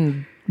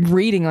reading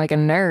like a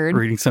nerd.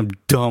 Reading some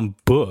dumb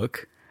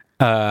book.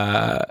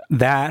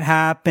 That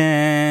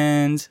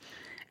happened,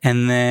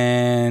 and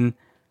then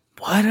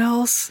what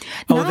else?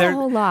 Not a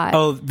whole lot.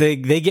 Oh,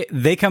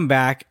 they come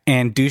back,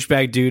 and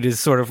douchebag dude is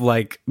sort of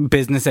like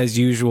business as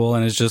usual,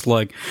 and is just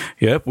like,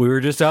 "Yep, we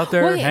were just out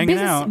there hanging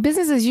out,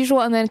 business as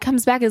usual," and then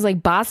comes back as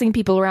like bossing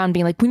people around,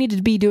 being like, "We need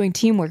to be doing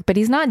teamwork," but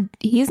he's not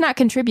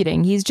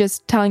contributing. He's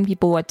just telling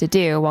people what to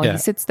do while he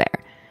sits there.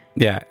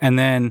 Yeah, and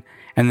then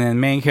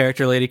main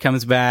character lady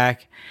comes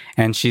back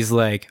and she's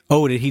like,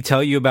 "Oh, did he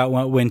tell you about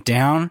what went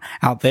down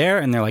out there?"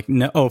 And they're like,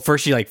 "No." Oh,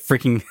 first she like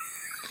freaking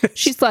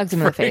she slugs him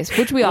in the face,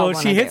 which we all well,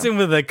 she hits him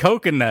with a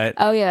coconut.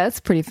 Oh yeah, that's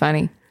pretty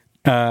funny.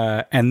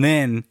 And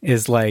then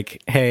is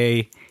like,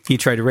 "Hey, he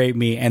tried to rape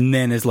me." And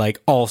then is like,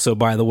 "Also,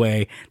 by the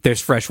way, there's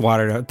fresh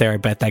water out there. I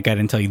bet that guy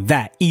didn't tell you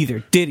that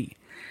either, did he?"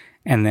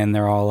 And then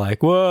they're all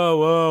like,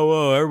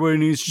 whoa, everybody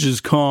needs to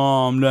just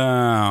calm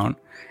down.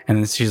 And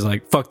then she's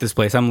like, fuck this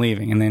place, I'm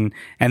leaving. And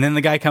then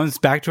the guy comes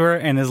back to her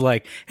and is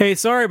like, hey,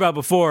 sorry about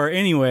before.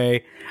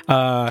 Anyway,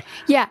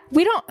 yeah,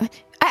 we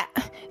don't.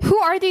 Who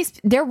are these?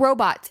 They're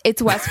robots.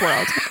 It's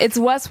Westworld. It's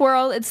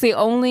Westworld. It's the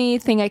only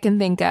thing I can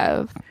think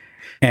of.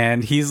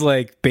 And he's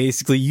like,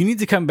 basically, you need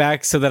to come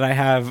back so that I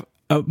have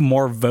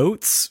more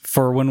votes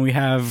for when we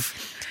have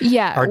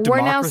our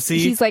democracy.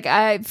 He's like,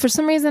 for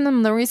some reason,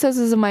 in the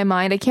recesses of my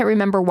mind, I can't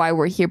remember why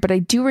we're here, but I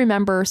do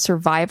remember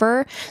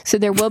Survivor. So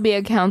there will be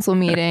a council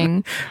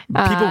meeting.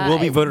 People will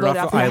be voted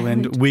off the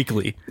island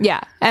weekly. Yeah,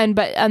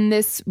 but on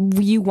this,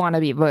 you want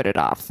to be voted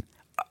off.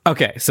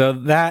 Okay, so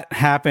that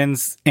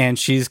happens, and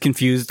she's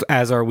confused,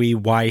 as are we,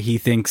 why he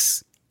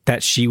thinks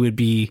that she would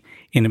be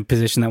in a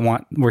position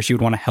where she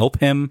would want to help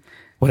him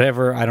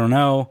whatever. I don't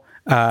know.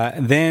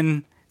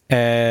 Then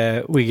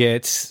we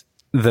get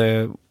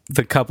the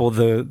couple,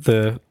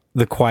 the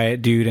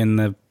quiet dude and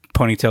the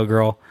ponytail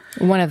girl.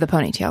 One of the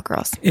ponytail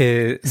girls.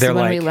 They're so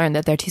when like, we learned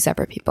that they're two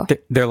separate people.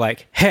 They're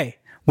like, hey,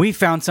 we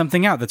found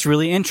something out that's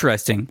really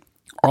interesting.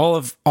 All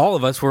of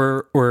us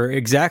were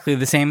exactly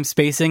the same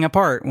spacing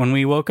apart when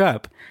we woke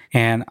up.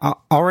 And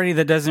already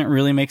that doesn't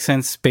really make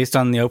sense based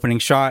on the opening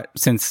shot,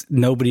 since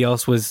nobody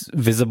else was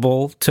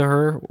visible to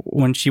her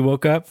when she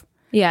woke up.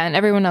 Yeah, and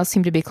everyone else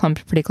seemed to be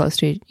clumped pretty close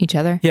to each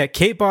other. Yeah,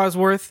 Kate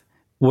Bosworth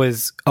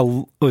was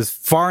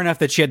far enough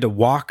that she had to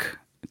walk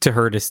to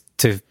her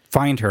to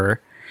find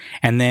her,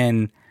 and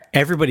then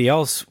everybody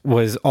else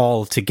was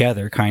all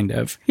together, kind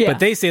of. Yeah. But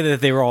they say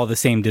that they were all the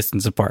same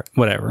distance apart.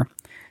 Whatever.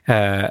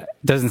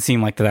 Doesn't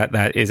seem like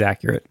that is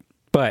accurate.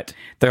 But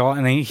they're all,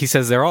 and he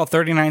says they're all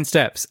 39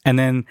 steps. And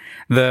then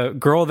the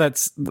girl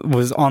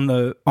was on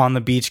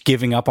the beach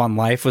giving up on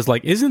life was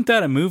like, "Isn't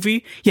that a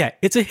movie?" Yeah,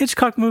 it's a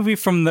Hitchcock movie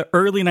from the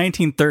early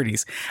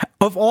 1930s.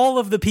 Of all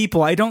of the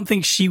people, I don't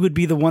think she would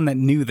be the one that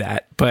knew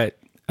that. But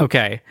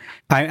okay,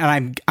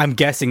 I'm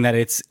guessing that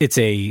it's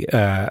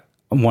a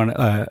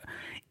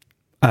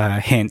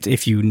hint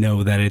if you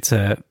know that it's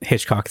a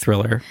Hitchcock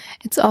thriller.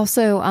 It's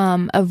also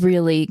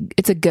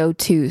it's a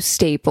go-to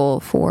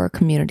staple for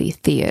community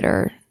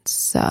theater.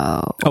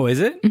 So, oh, is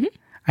it? Mm-hmm.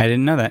 I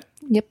didn't know that.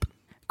 Yep.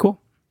 Cool.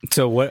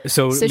 So what?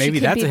 So maybe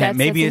that's a hint.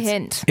 Maybe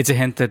it's a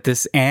hint that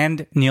this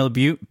and Neil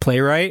Butte,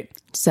 playwright.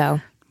 So,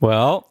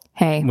 well,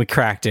 hey, we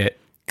cracked it.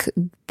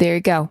 There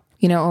you go.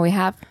 You know what we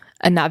have?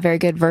 A not very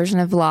good version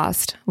of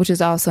Lost, which is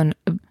also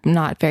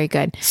not very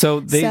good.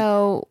 And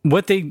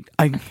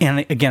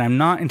again, I'm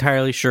not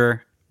entirely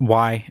sure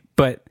why,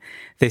 but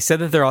they said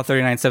that they're all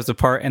 39 steps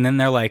apart, and then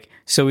they're like,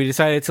 so we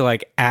decided to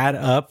like add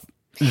up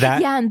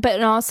that. Yeah,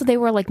 but also they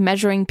were like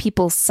measuring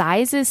people's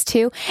sizes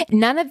too.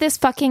 None of this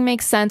fucking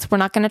makes sense. We're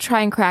not going to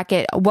try and crack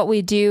it. What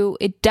we do,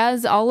 it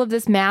does, all of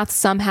this math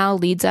somehow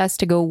leads us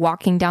to go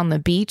walking down the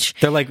beach.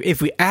 They're like,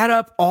 if we add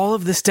up all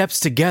of the steps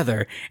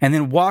together and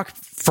then walk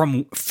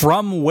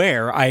from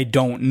where, I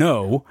don't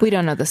know. We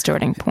don't know the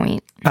starting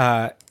point.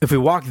 If we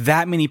walk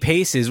that many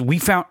paces, we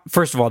found,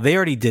 first of all, they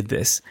already did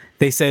this.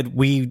 They said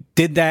we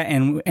did that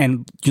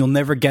and you'll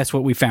never guess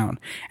what we found.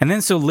 And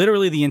then so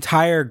literally the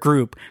entire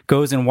group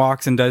goes and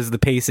walks and does the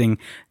pacing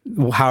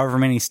however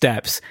many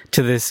steps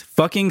to this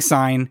fucking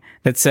sign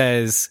that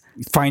says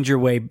find your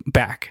way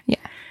back. Yeah.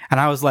 And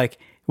I was like,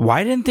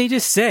 why didn't they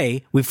just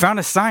say we found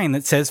a sign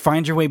that says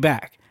find your way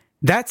back?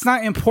 That's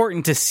not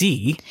important to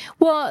see.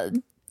 Well,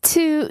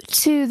 to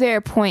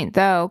their point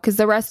though, because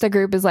the rest of the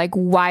group is like,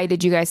 why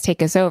did you guys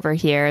take us over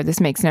here? This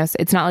makes no sense.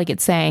 It's not like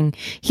it's saying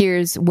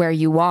here's where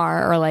you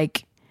are, or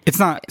like, it's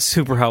not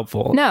super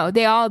helpful. No,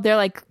 they're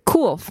like,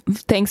 cool,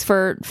 thanks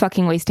for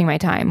fucking wasting my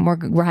time,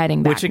 we're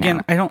heading back. Which again,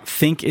 now. I don't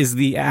think is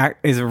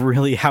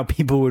really how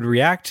people would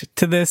react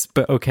to this,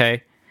 but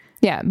okay.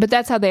 Yeah, but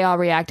that's how they all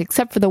react,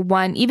 except for the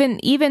one.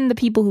 Even the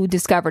people who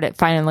discovered it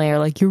finally are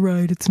like, "You're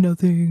right, it's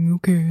nothing.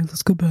 Okay,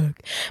 let's go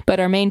back."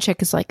 But our main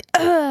chick is like,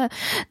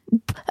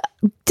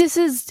 "This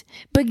is,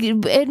 but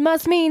it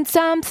must mean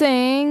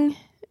something.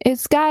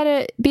 It's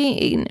gotta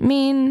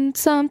mean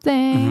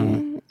something."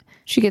 Mm-hmm.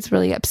 She gets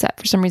really upset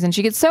for some reason.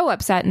 She gets so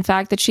upset, in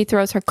fact, that she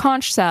throws her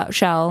conch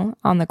shell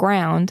on the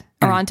ground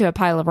or onto a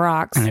pile of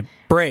rocks, and it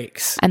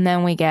breaks. And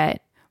then we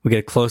get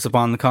a close-up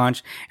on the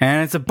conch,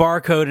 and it's a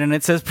barcode, and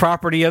it says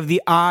property of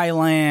the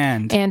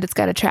island. And it's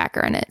got a tracker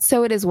in it.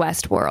 So it is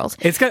Westworld.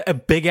 It's got a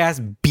big-ass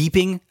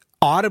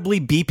audibly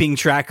beeping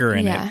tracker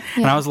in it. Yeah.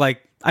 And I was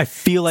like, I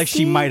feel like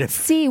she might have...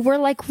 See, we're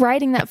like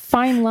riding that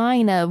fine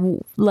line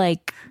of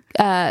like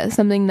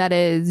something that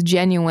is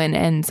genuine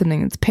and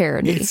something that's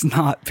parody. It's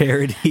not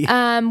parody.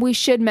 We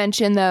should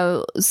mention,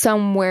 though,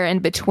 somewhere in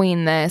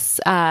between this,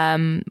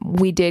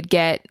 we did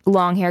get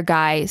long hair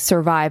guy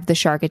survive the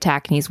shark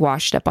attack and he's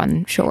washed up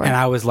on shore. And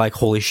I was like,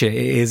 holy shit,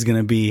 it is going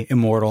to be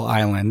Immortal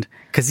Island.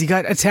 Because he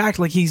got attacked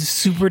like he's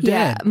super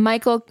dead. Yeah,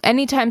 Michael,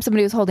 anytime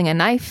somebody was holding a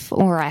knife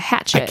or a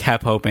hatchet. I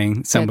kept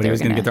hoping somebody was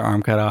going to get their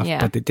arm cut off,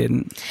 but they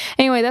didn't.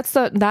 Anyway, that's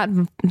that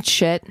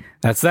shit.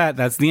 That's that.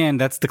 That's the end.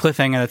 That's the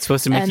cliffhanger that's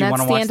supposed to make you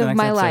want to watch the next episode. And that's the end of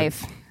my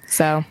life.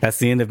 So that's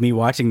the end of me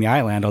watching The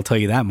Island, I'll tell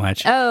you that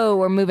much. Oh,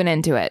 we're moving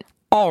into it.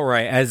 All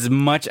right, as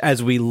much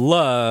as we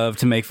love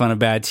to make fun of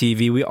bad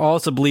TV, we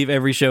also believe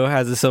every show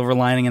has a silver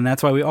lining, and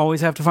that's why we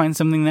always have to find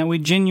something that we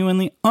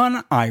genuinely,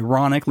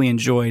 unironically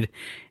enjoyed.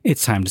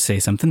 It's time to say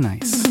something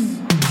nice.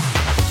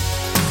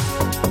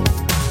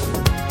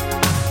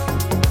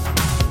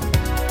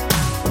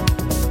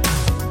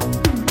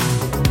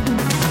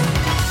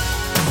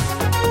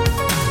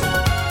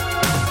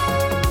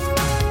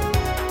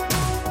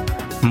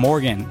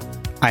 Morgan,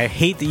 I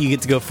hate that you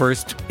get to go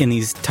first in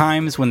these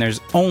times when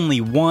there's only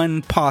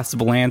one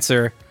possible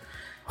answer.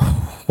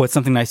 What's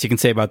something nice you can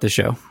say about this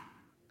show?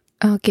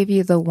 I'll give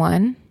you the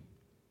one.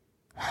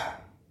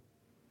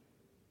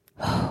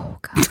 Oh,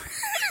 God.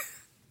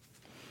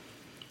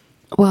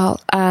 Well,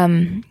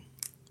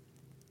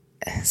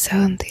 so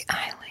on The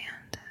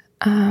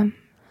Island,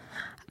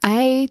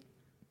 I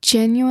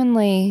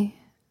genuinely,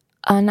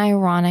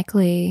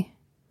 unironically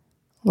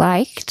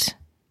liked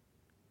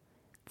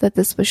that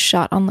this was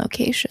shot on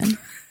location.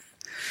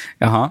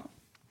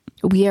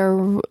 We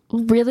are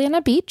really on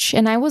a beach,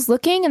 and I was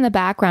looking in the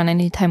background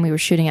anytime we were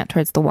shooting out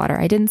towards the water.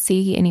 I didn't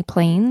see any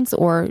planes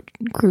or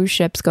cruise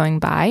ships going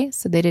by,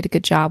 so they did a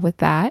good job with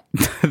that.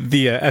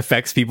 The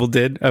effects people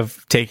did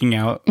of taking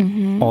out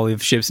all the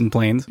ships and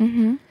planes.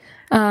 It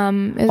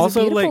was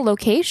also a beautiful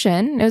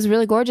location. It was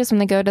really gorgeous when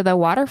they go to the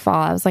waterfall.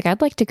 I was like,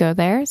 I'd like to go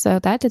there, so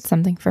that did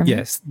something for me.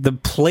 Yes, the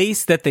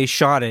place that they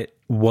shot it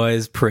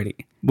was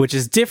pretty, which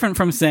is different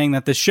from saying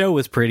that the show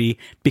was pretty,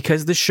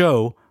 because the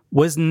show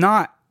was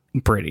not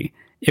pretty.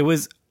 It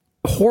was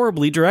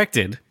horribly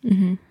directed.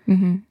 So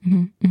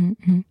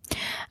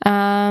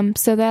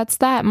that's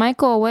that.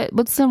 Michael,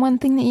 what's the one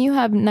thing that you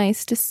have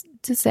nice to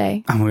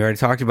say? We already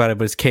talked about it,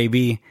 but it's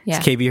KB. Yeah.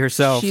 It's KB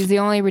herself. She's the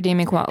only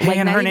redeeming quality. Hey,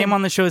 and her name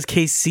on the show is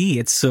KC.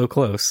 It's so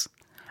close.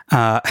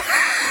 I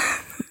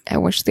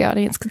wish the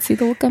audience could see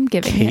the look I'm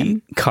giving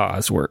him.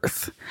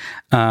 Cosworth.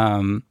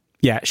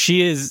 Yeah,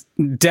 she is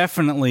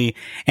definitely,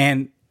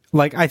 and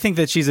like, I think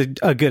that she's a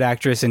good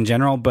actress in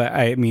general, but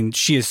I mean,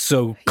 she is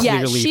so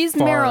clearly she's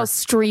Meryl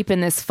Streep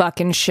in this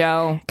fucking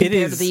show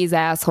compared to these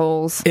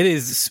assholes. It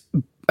is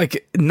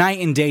like night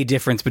and day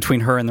difference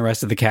between her and the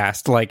rest of the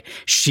cast. Like,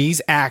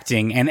 she's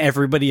acting and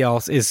everybody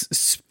else is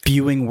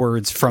spewing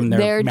words from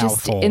their mouth hole.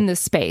 They're just in the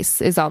space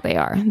is all they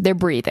are. They're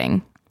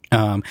breathing.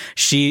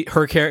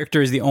 Her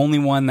character is the only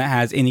one that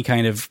has any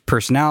kind of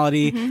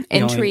personality,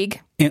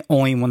 intrigue.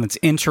 Only one that's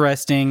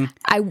interesting.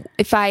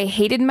 If I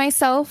hated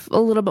myself a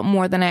little bit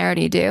more than I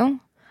already do,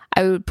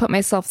 I would put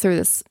myself through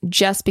this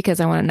just because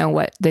I want to know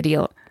what the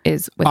deal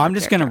is with I'm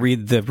just going to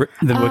read the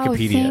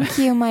Wikipedia. Thank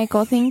you,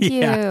 Michael. Thank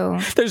you.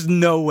 There's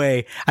no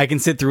way I can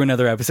sit through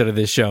another episode of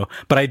this show,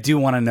 but I do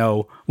want to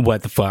know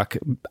what the fuck.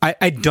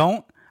 I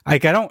don't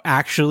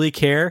actually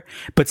care,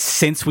 but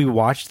since we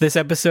watched this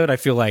episode, I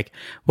feel like,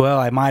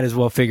 well, I might as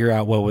well figure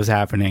out what was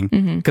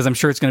happening, because I'm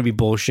sure it's going to be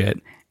bullshit.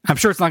 I'm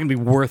sure it's not going to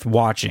be worth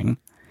watching.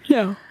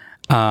 No.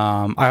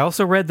 I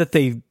also read that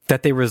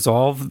they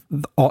resolve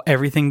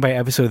everything by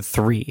episode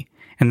 3,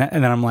 and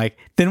then I'm like,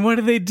 then what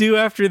do they do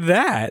after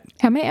that?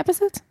 How many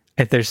episodes?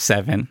 There's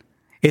 7.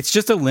 It's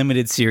just a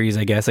limited series,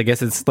 I guess. I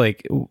guess it's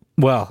like,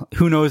 well,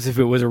 who knows if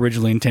it was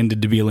originally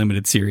intended to be a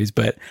limited series,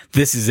 but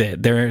this is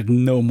it. There are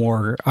no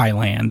more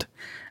Island.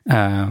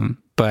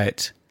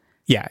 But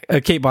yeah,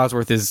 Kate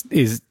Bosworth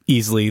is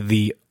easily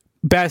the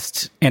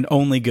best and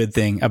only good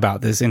thing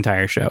about this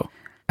entire show.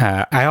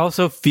 I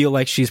also feel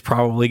like she's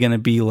probably going to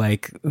be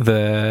like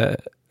the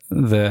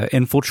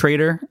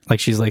infiltrator. Like,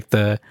 she's like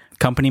the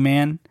company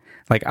man.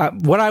 Like,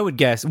 what I would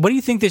guess. What do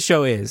you think this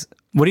show is?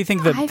 What do you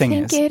think the thing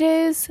is? I think it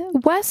is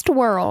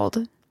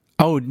Westworld.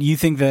 Oh, you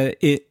think that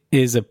it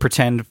is a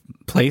pretend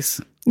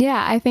place?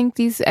 Yeah, I think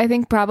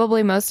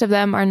probably most of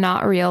them are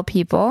not real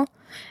people.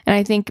 And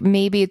I think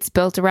maybe it's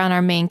built around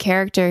our main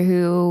character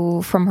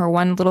who, from her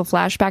one little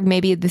flashback,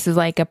 maybe this is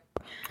like a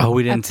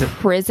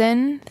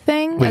prison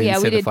thing. We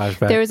did.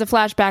 There was a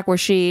flashback where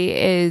she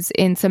is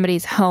in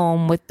somebody's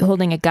home with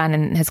holding a gun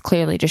and has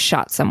clearly just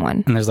shot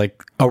someone. And there's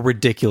like a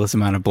ridiculous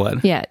amount of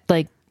blood. Yeah,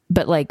 but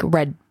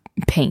red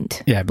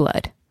paint. Yeah,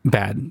 blood.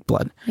 Bad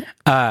blood.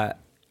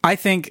 I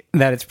think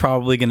that it's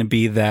probably going to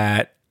be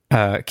that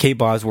Kate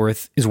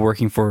Bosworth is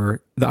working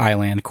for the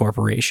Island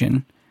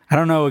Corporation. I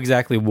don't know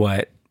exactly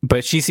what,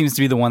 but she seems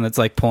to be the one that's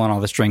like pulling all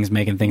the strings,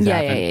 making things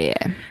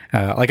happen.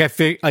 Yeah.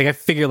 I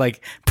figure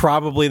like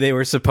probably they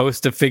were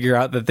supposed to figure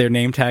out that their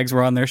name tags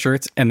were on their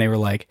shirts, and they were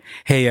like,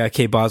 "Hey,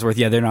 Kate Bosworth,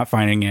 yeah, they're not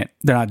finding it.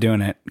 They're not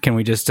doing it. Can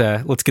we just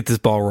let's get this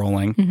ball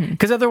rolling?"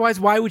 Because otherwise,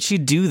 why would she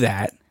do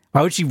that?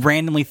 Why would she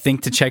randomly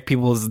think to check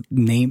people's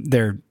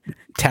their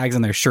tags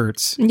on their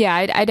shirts? Yeah,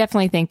 I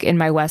definitely think in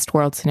my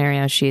Westworld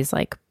scenario, she's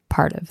like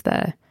part of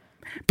the.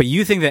 But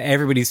you think that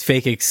everybody's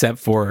fake except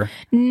for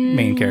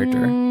main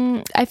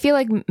character? I feel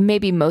like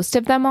maybe most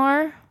of them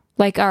are,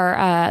 like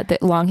our the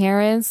long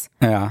hair is.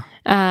 Yeah.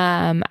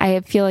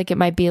 I feel like it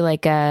might be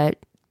like a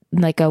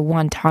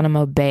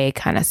Guantanamo Bay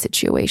kind of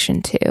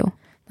situation too.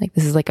 Like,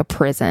 this is like a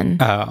prison.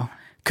 Oh,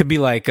 could be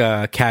like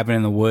a Cabin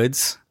in the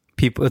Woods.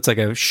 People, it's like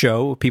a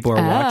show. People are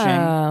watching.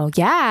 Oh,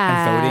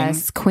 yes, and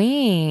voting.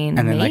 Queen,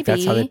 and then maybe. like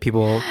that's how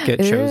people get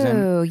chosen.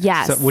 Ooh,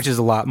 yes, which is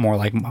a lot more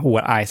like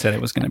what I said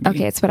it was going to be.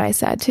 Okay, it's what I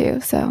said too.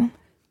 So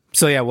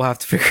yeah, we'll have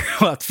to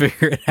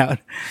figure it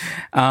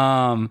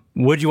out.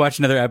 Would you watch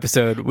another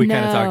episode? We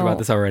kind of talked about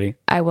this already.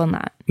 I will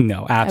not.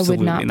 No,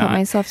 absolutely I would not put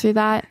myself through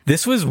that.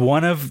 This was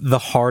one of the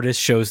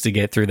hardest shows to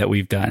get through that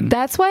we've done.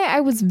 That's why I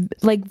was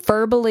like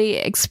verbally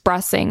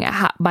expressing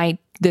my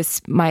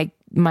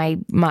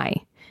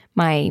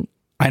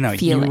I know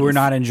feelings. You were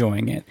not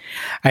enjoying it.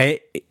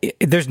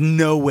 There's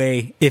no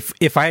way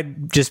if I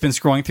had just been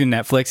scrolling through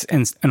Netflix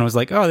and was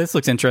like, oh, this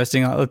looks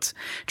interesting, let's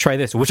try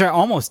this, which I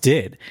almost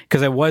did,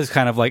 because I was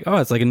kind of like, oh,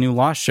 it's like a new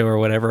Lost show or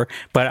whatever.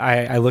 But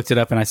I looked it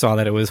up and I saw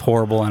that it was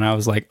horrible, and I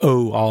was like,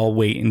 oh, I'll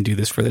wait and do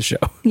this for the show.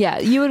 Yeah,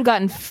 you would have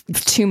gotten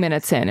 2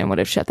 minutes in and would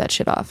have shut that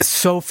shit off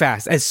so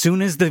fast. As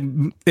soon as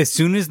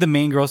the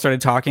main girl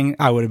started talking,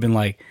 I would have been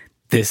like,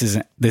 this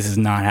is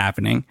not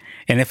happening.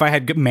 And if I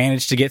had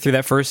managed to get through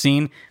that first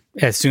scene,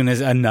 as soon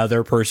as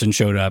another person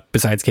showed up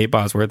besides Kate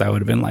Bosworth, I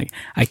would have been like,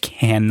 I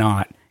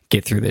cannot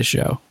get through this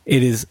show.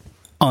 It is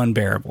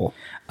unbearable.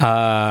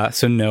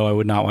 So no, I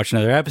would not watch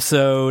another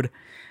episode.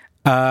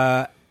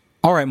 All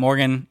right,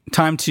 Morgan,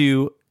 time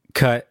to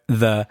cut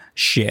the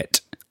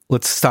shit.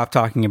 Let's stop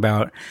talking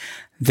about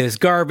this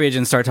garbage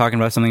and start talking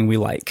about something we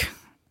like.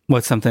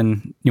 What's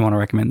something you want to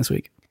recommend this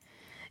week?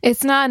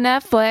 It's not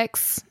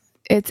Netflix.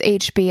 It's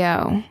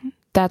HBO.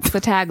 That's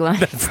the tagline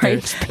for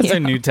HBO. That's our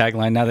new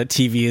tagline now that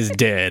TV is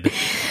dead.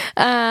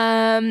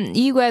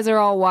 You guys are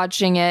all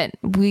watching it.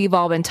 We've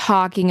all been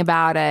talking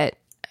about it.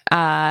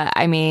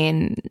 I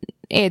mean,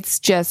 it's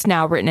just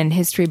now written in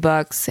history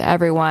books.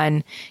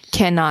 Everyone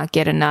cannot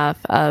get enough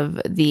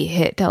of the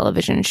hit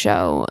television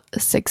show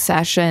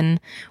Succession.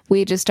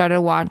 We just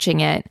started watching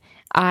it.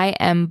 I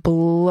am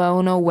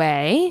blown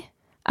away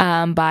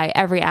by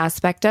every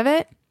aspect of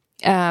it.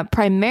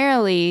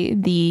 Primarily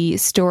the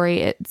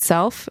story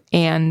itself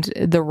and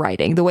the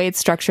writing. The way it's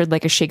structured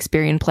like a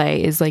Shakespearean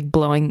play is like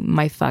blowing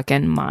my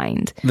fucking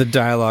mind. The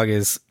dialogue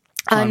is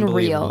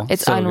unreal.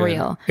 It's so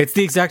unreal. Good. It's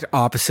the exact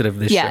opposite of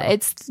this show. Yeah,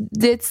 it's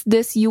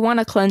this, you want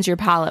to cleanse your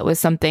palate with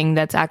something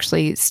that's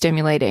actually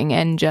stimulating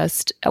and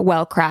just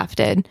well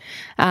crafted.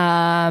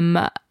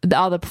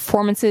 All the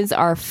performances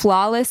are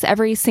flawless.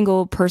 Every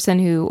single person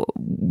who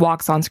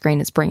walks on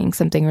screen is bringing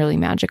something really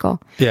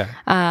magical. Yeah.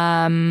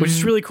 Which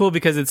is really cool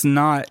because it's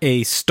not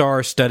a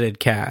star-studded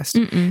cast.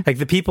 Like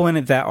the people in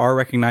it that are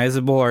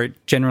recognizable are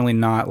generally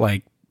not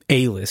like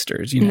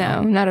A-listers, you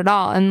know? No, not at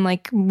all. And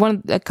like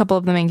a couple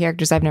of the main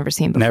characters I've never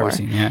seen before. Never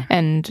seen, yeah.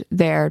 And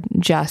they're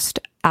just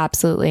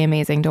absolutely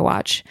amazing to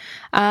watch.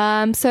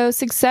 So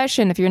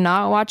Succession, if you're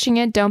not watching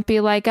it, don't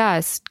be like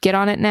us. Get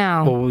on it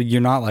now. Well,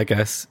 you're not like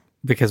us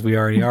because we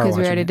already are watching it. Because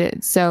we already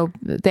did. So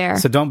there.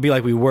 So don't be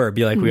like we were,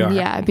 be like we are.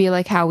 Yeah, be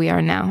like how we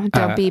are now.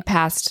 Don't be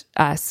past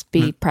us,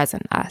 be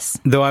present us.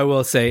 Though I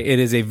will say it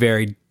is a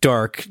very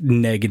dark,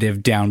 negative,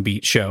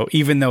 downbeat show,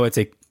 even though it's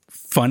a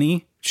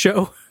funny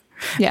show.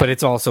 Yeah. But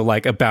it's also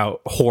like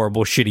about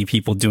horrible, shitty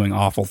people doing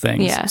awful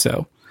things. Yeah.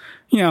 So,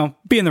 you know,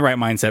 be in the right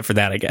mindset for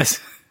that, I guess.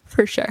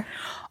 For sure.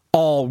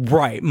 All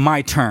right,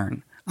 my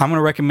turn. I'm going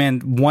to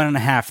recommend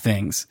 1.5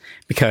 things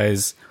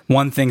because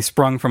one thing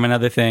sprung from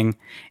another thing,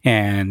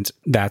 and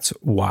that's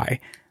why.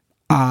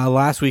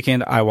 Last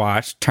weekend, I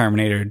watched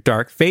Terminator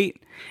Dark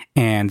Fate,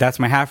 and that's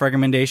my half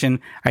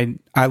recommendation.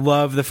 I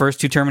love the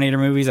first 2 Terminator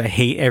movies. I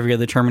hate every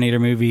other Terminator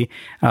movie.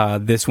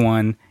 This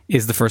one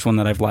is the first one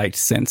that I've liked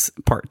since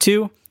part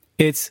 2.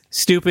 It's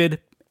stupid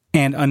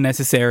and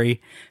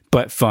unnecessary,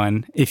 but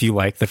fun if you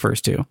like the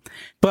first 2.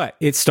 But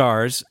it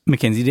stars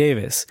Mackenzie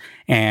Davis.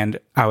 And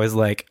I was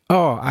like,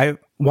 oh, I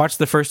watched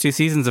the first 2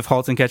 seasons of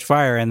 *Halt and Catch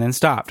Fire* and then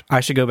stopped. I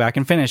should go back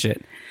and finish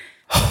it.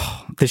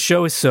 The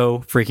show is so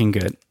freaking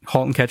good.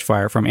 *Halt and Catch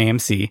Fire* from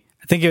AMC.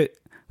 I think it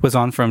was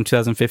on from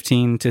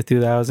 2015 to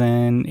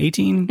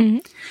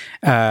 2018.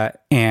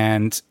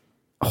 And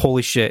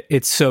holy shit,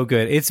 it's so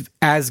good. It's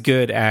as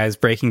good as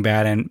Breaking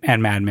Bad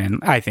and Mad Men,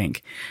 I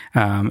think.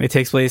 It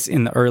takes place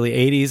in the early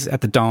 80s at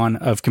the dawn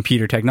of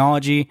computer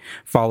technology,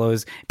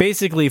 follows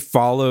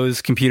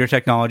computer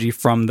technology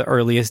from the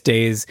earliest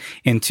days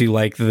into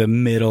like the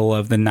middle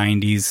of the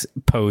 90s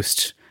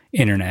post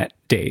internet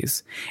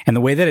days. And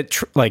the way that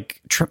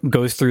it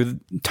goes through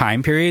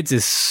time periods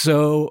is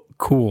so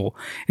cool.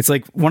 It's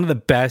like one of the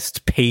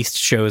best paced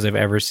shows I've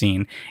ever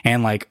seen,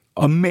 and like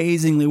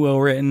amazingly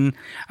well written.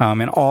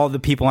 And all the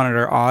people on it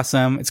are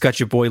awesome. It's got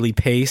your boy Lee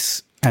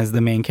Pace as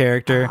the main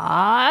character.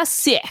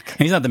 Sick. And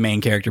he's not the main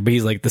character, but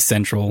he's like the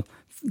central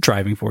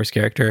driving force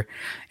character.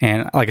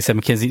 And like I said,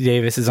 Mackenzie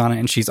Davis is on it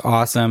and she's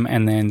awesome.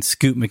 And then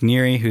Scoot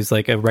McNairy, who's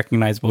like a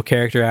recognizable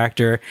character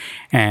actor,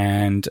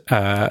 and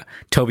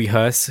Toby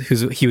Huss,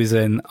 he was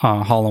in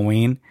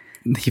Halloween.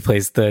 He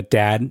plays the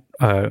dad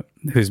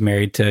who's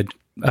married to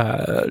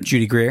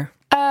Judy Greer.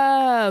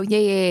 Oh,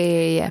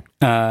 yeah.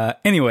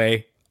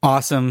 Anyway,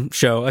 awesome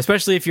show,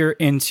 especially if you're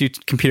into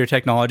computer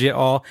technology at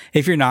all.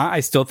 If you're not, I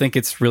still think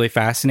it's really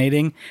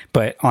fascinating.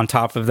 But on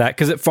top of that,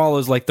 because it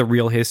follows like the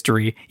real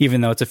history,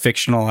 even though it's a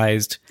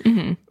fictionalized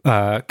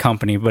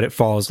company, but it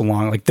follows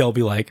along. Like they'll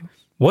be like,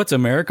 "What's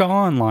America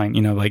Online?"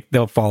 You know, like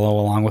they'll follow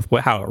along with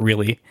how it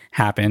really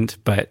happened,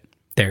 but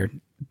their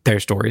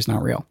story's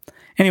not real.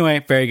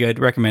 Anyway, very good.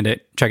 Recommend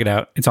it. Check it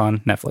out. It's on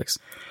Netflix.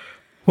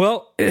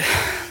 Well,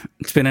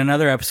 it's been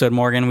another episode,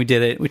 Morgan. We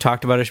did it. We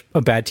talked about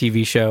a bad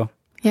TV show.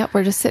 Yep,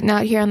 we're just sitting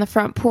out here on the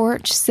front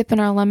porch, sipping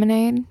our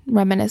lemonade,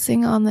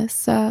 reminiscing on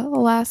this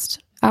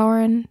last hour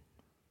and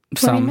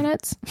 20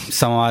 minutes.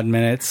 Some odd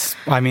minutes.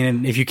 I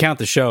mean, if you count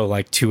the show,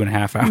 like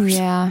 2.5 hours.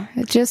 Yeah,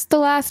 just the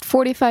last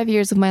 45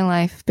 years of my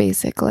life,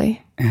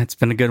 basically. It's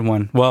been a good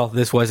one. Well,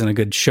 this wasn't a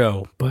good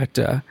show, but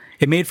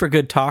it made for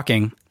good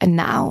talking. And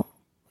now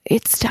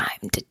it's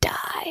time to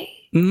die.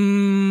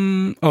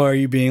 Oh, are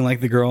you being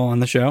like the girl on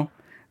the show?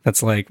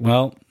 That's like,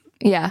 well,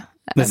 yeah,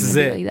 this is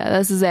it. Like that.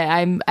 This is it.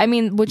 I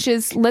mean, which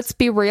is, let's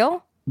be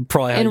real.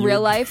 Probably in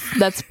real life,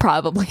 that's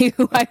probably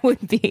who I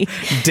would be.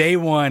 Day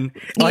one,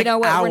 like you know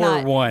what,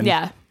 hour one,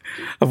 yeah,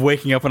 of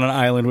waking up on an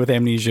island with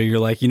amnesia. You're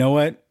like, you know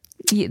what?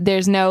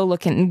 There's no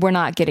looking. We're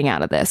not getting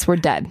out of this. We're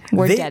dead.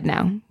 We're dead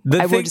now.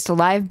 We're just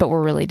alive, but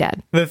we're really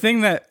dead. The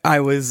thing that I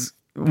was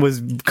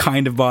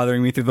kind of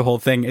bothering me through the whole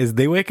thing is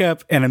they wake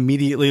up and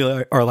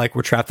immediately are like,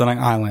 we're trapped on an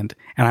island.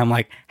 And I'm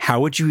like,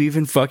 how would you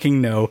even fucking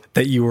know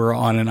that you were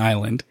on an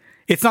island?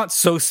 It's not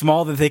so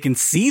small that they can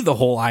see the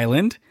whole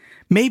island.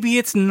 Maybe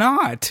it's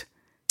not.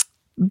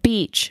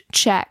 Beach,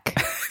 check.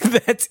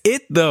 That's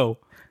it, though.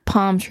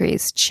 Palm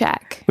trees,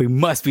 check. We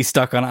must be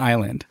stuck on an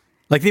island.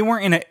 Like, they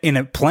weren't in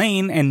a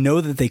plane and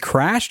know that they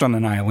crashed on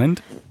an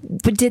island.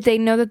 But did they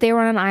know that they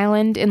were on an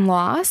island in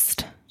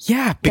Lost?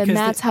 Yeah, because then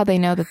that's how they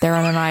know that they're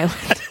on an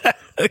island.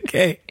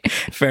 Okay,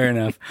 fair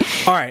enough.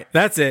 All right,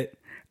 that's it.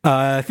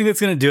 I think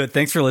that's going to do it.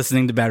 Thanks for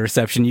listening to Bad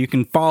Reception. You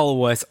can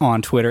follow us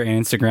on Twitter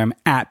and Instagram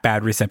at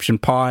Bad Reception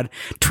Pod.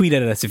 Tweet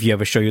at us if you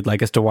have a show you'd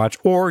like us to watch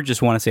or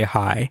just want to say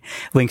hi.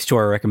 Links to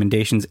our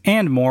recommendations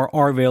and more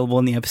are available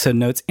in the episode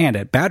notes and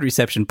at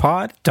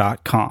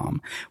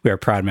badreceptionpod.com. We are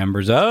proud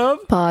members of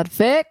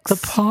Podfix, the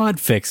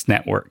Podfix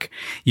Network.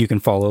 You can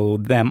follow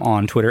them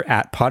on Twitter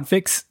at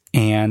Podfix.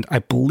 And I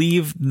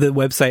believe the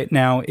website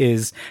now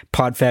is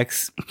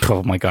Podfix.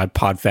 Oh my God,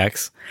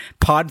 Podfix.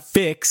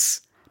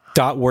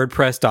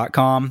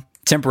 Podfix.wordpress.com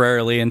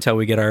temporarily until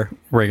we get our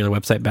regular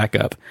website back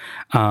up.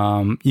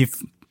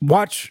 You've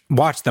watch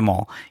them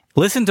all.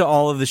 Listen to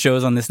all of the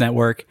shows on this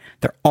network.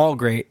 They're all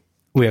great.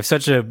 We have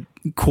such a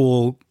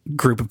cool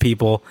group of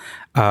people.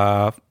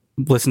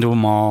 Listen to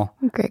them all.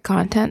 Great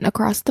content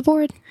across the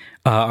board.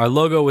 Our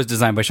logo was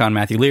designed by Sean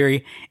Matthew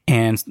Leary,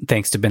 and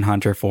thanks to Ben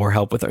Hunter for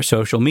help with our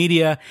social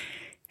media.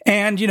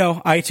 And,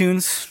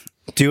 iTunes,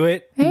 do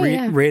it.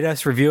 Hey, rate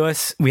us, review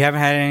us. We haven't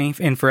had any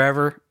in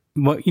forever.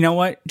 Well, you know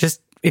what?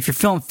 Just if you're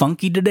feeling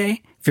funky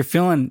today, if you're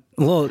feeling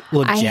a little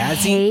jazzy. I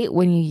hate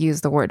when you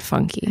use the word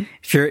funky.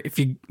 If you're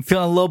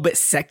feeling a little bit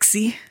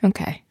sexy,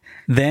 okay,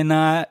 then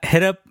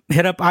hit up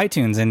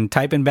iTunes and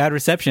type in Bad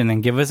Reception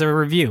and give us a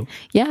review.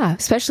 Yeah,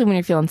 especially when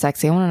you're feeling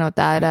sexy. I want to know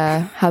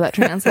how that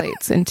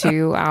translates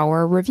into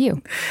our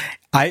review.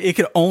 It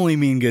could only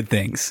mean good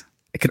things.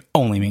 It could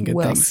only mean good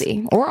things. We'll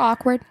see. Or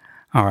awkward.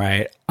 All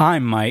right.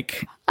 I'm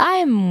Mike.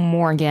 I'm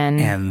Morgan.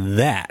 And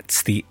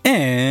that's the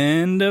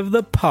end of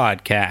the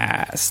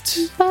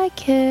podcast. Bye,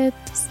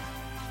 kids.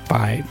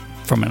 Bye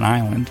from an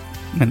island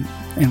in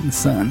the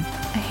sun.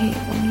 I hate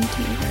when you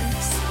do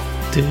this.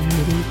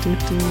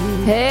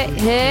 Hit.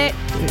 Hit.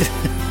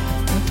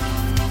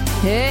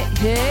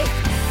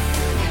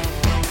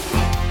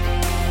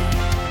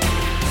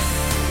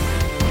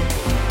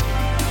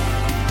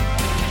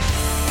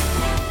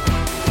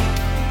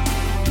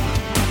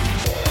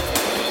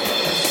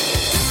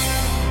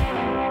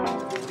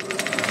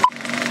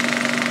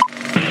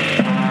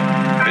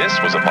 This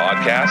was a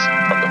podcast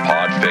from the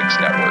Podfix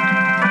Network.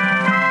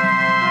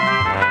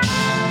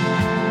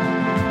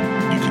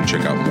 You can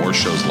check out more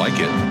shows like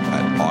it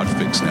at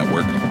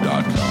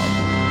podfixnetwork.com.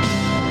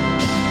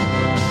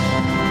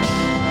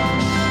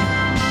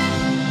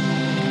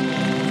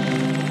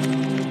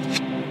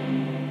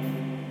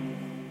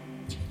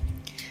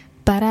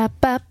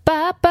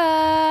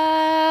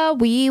 Ba-da-ba-ba-ba.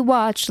 We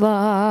watched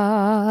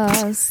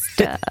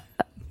Lost.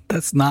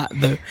 That's not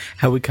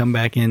how we come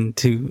back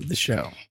into the show.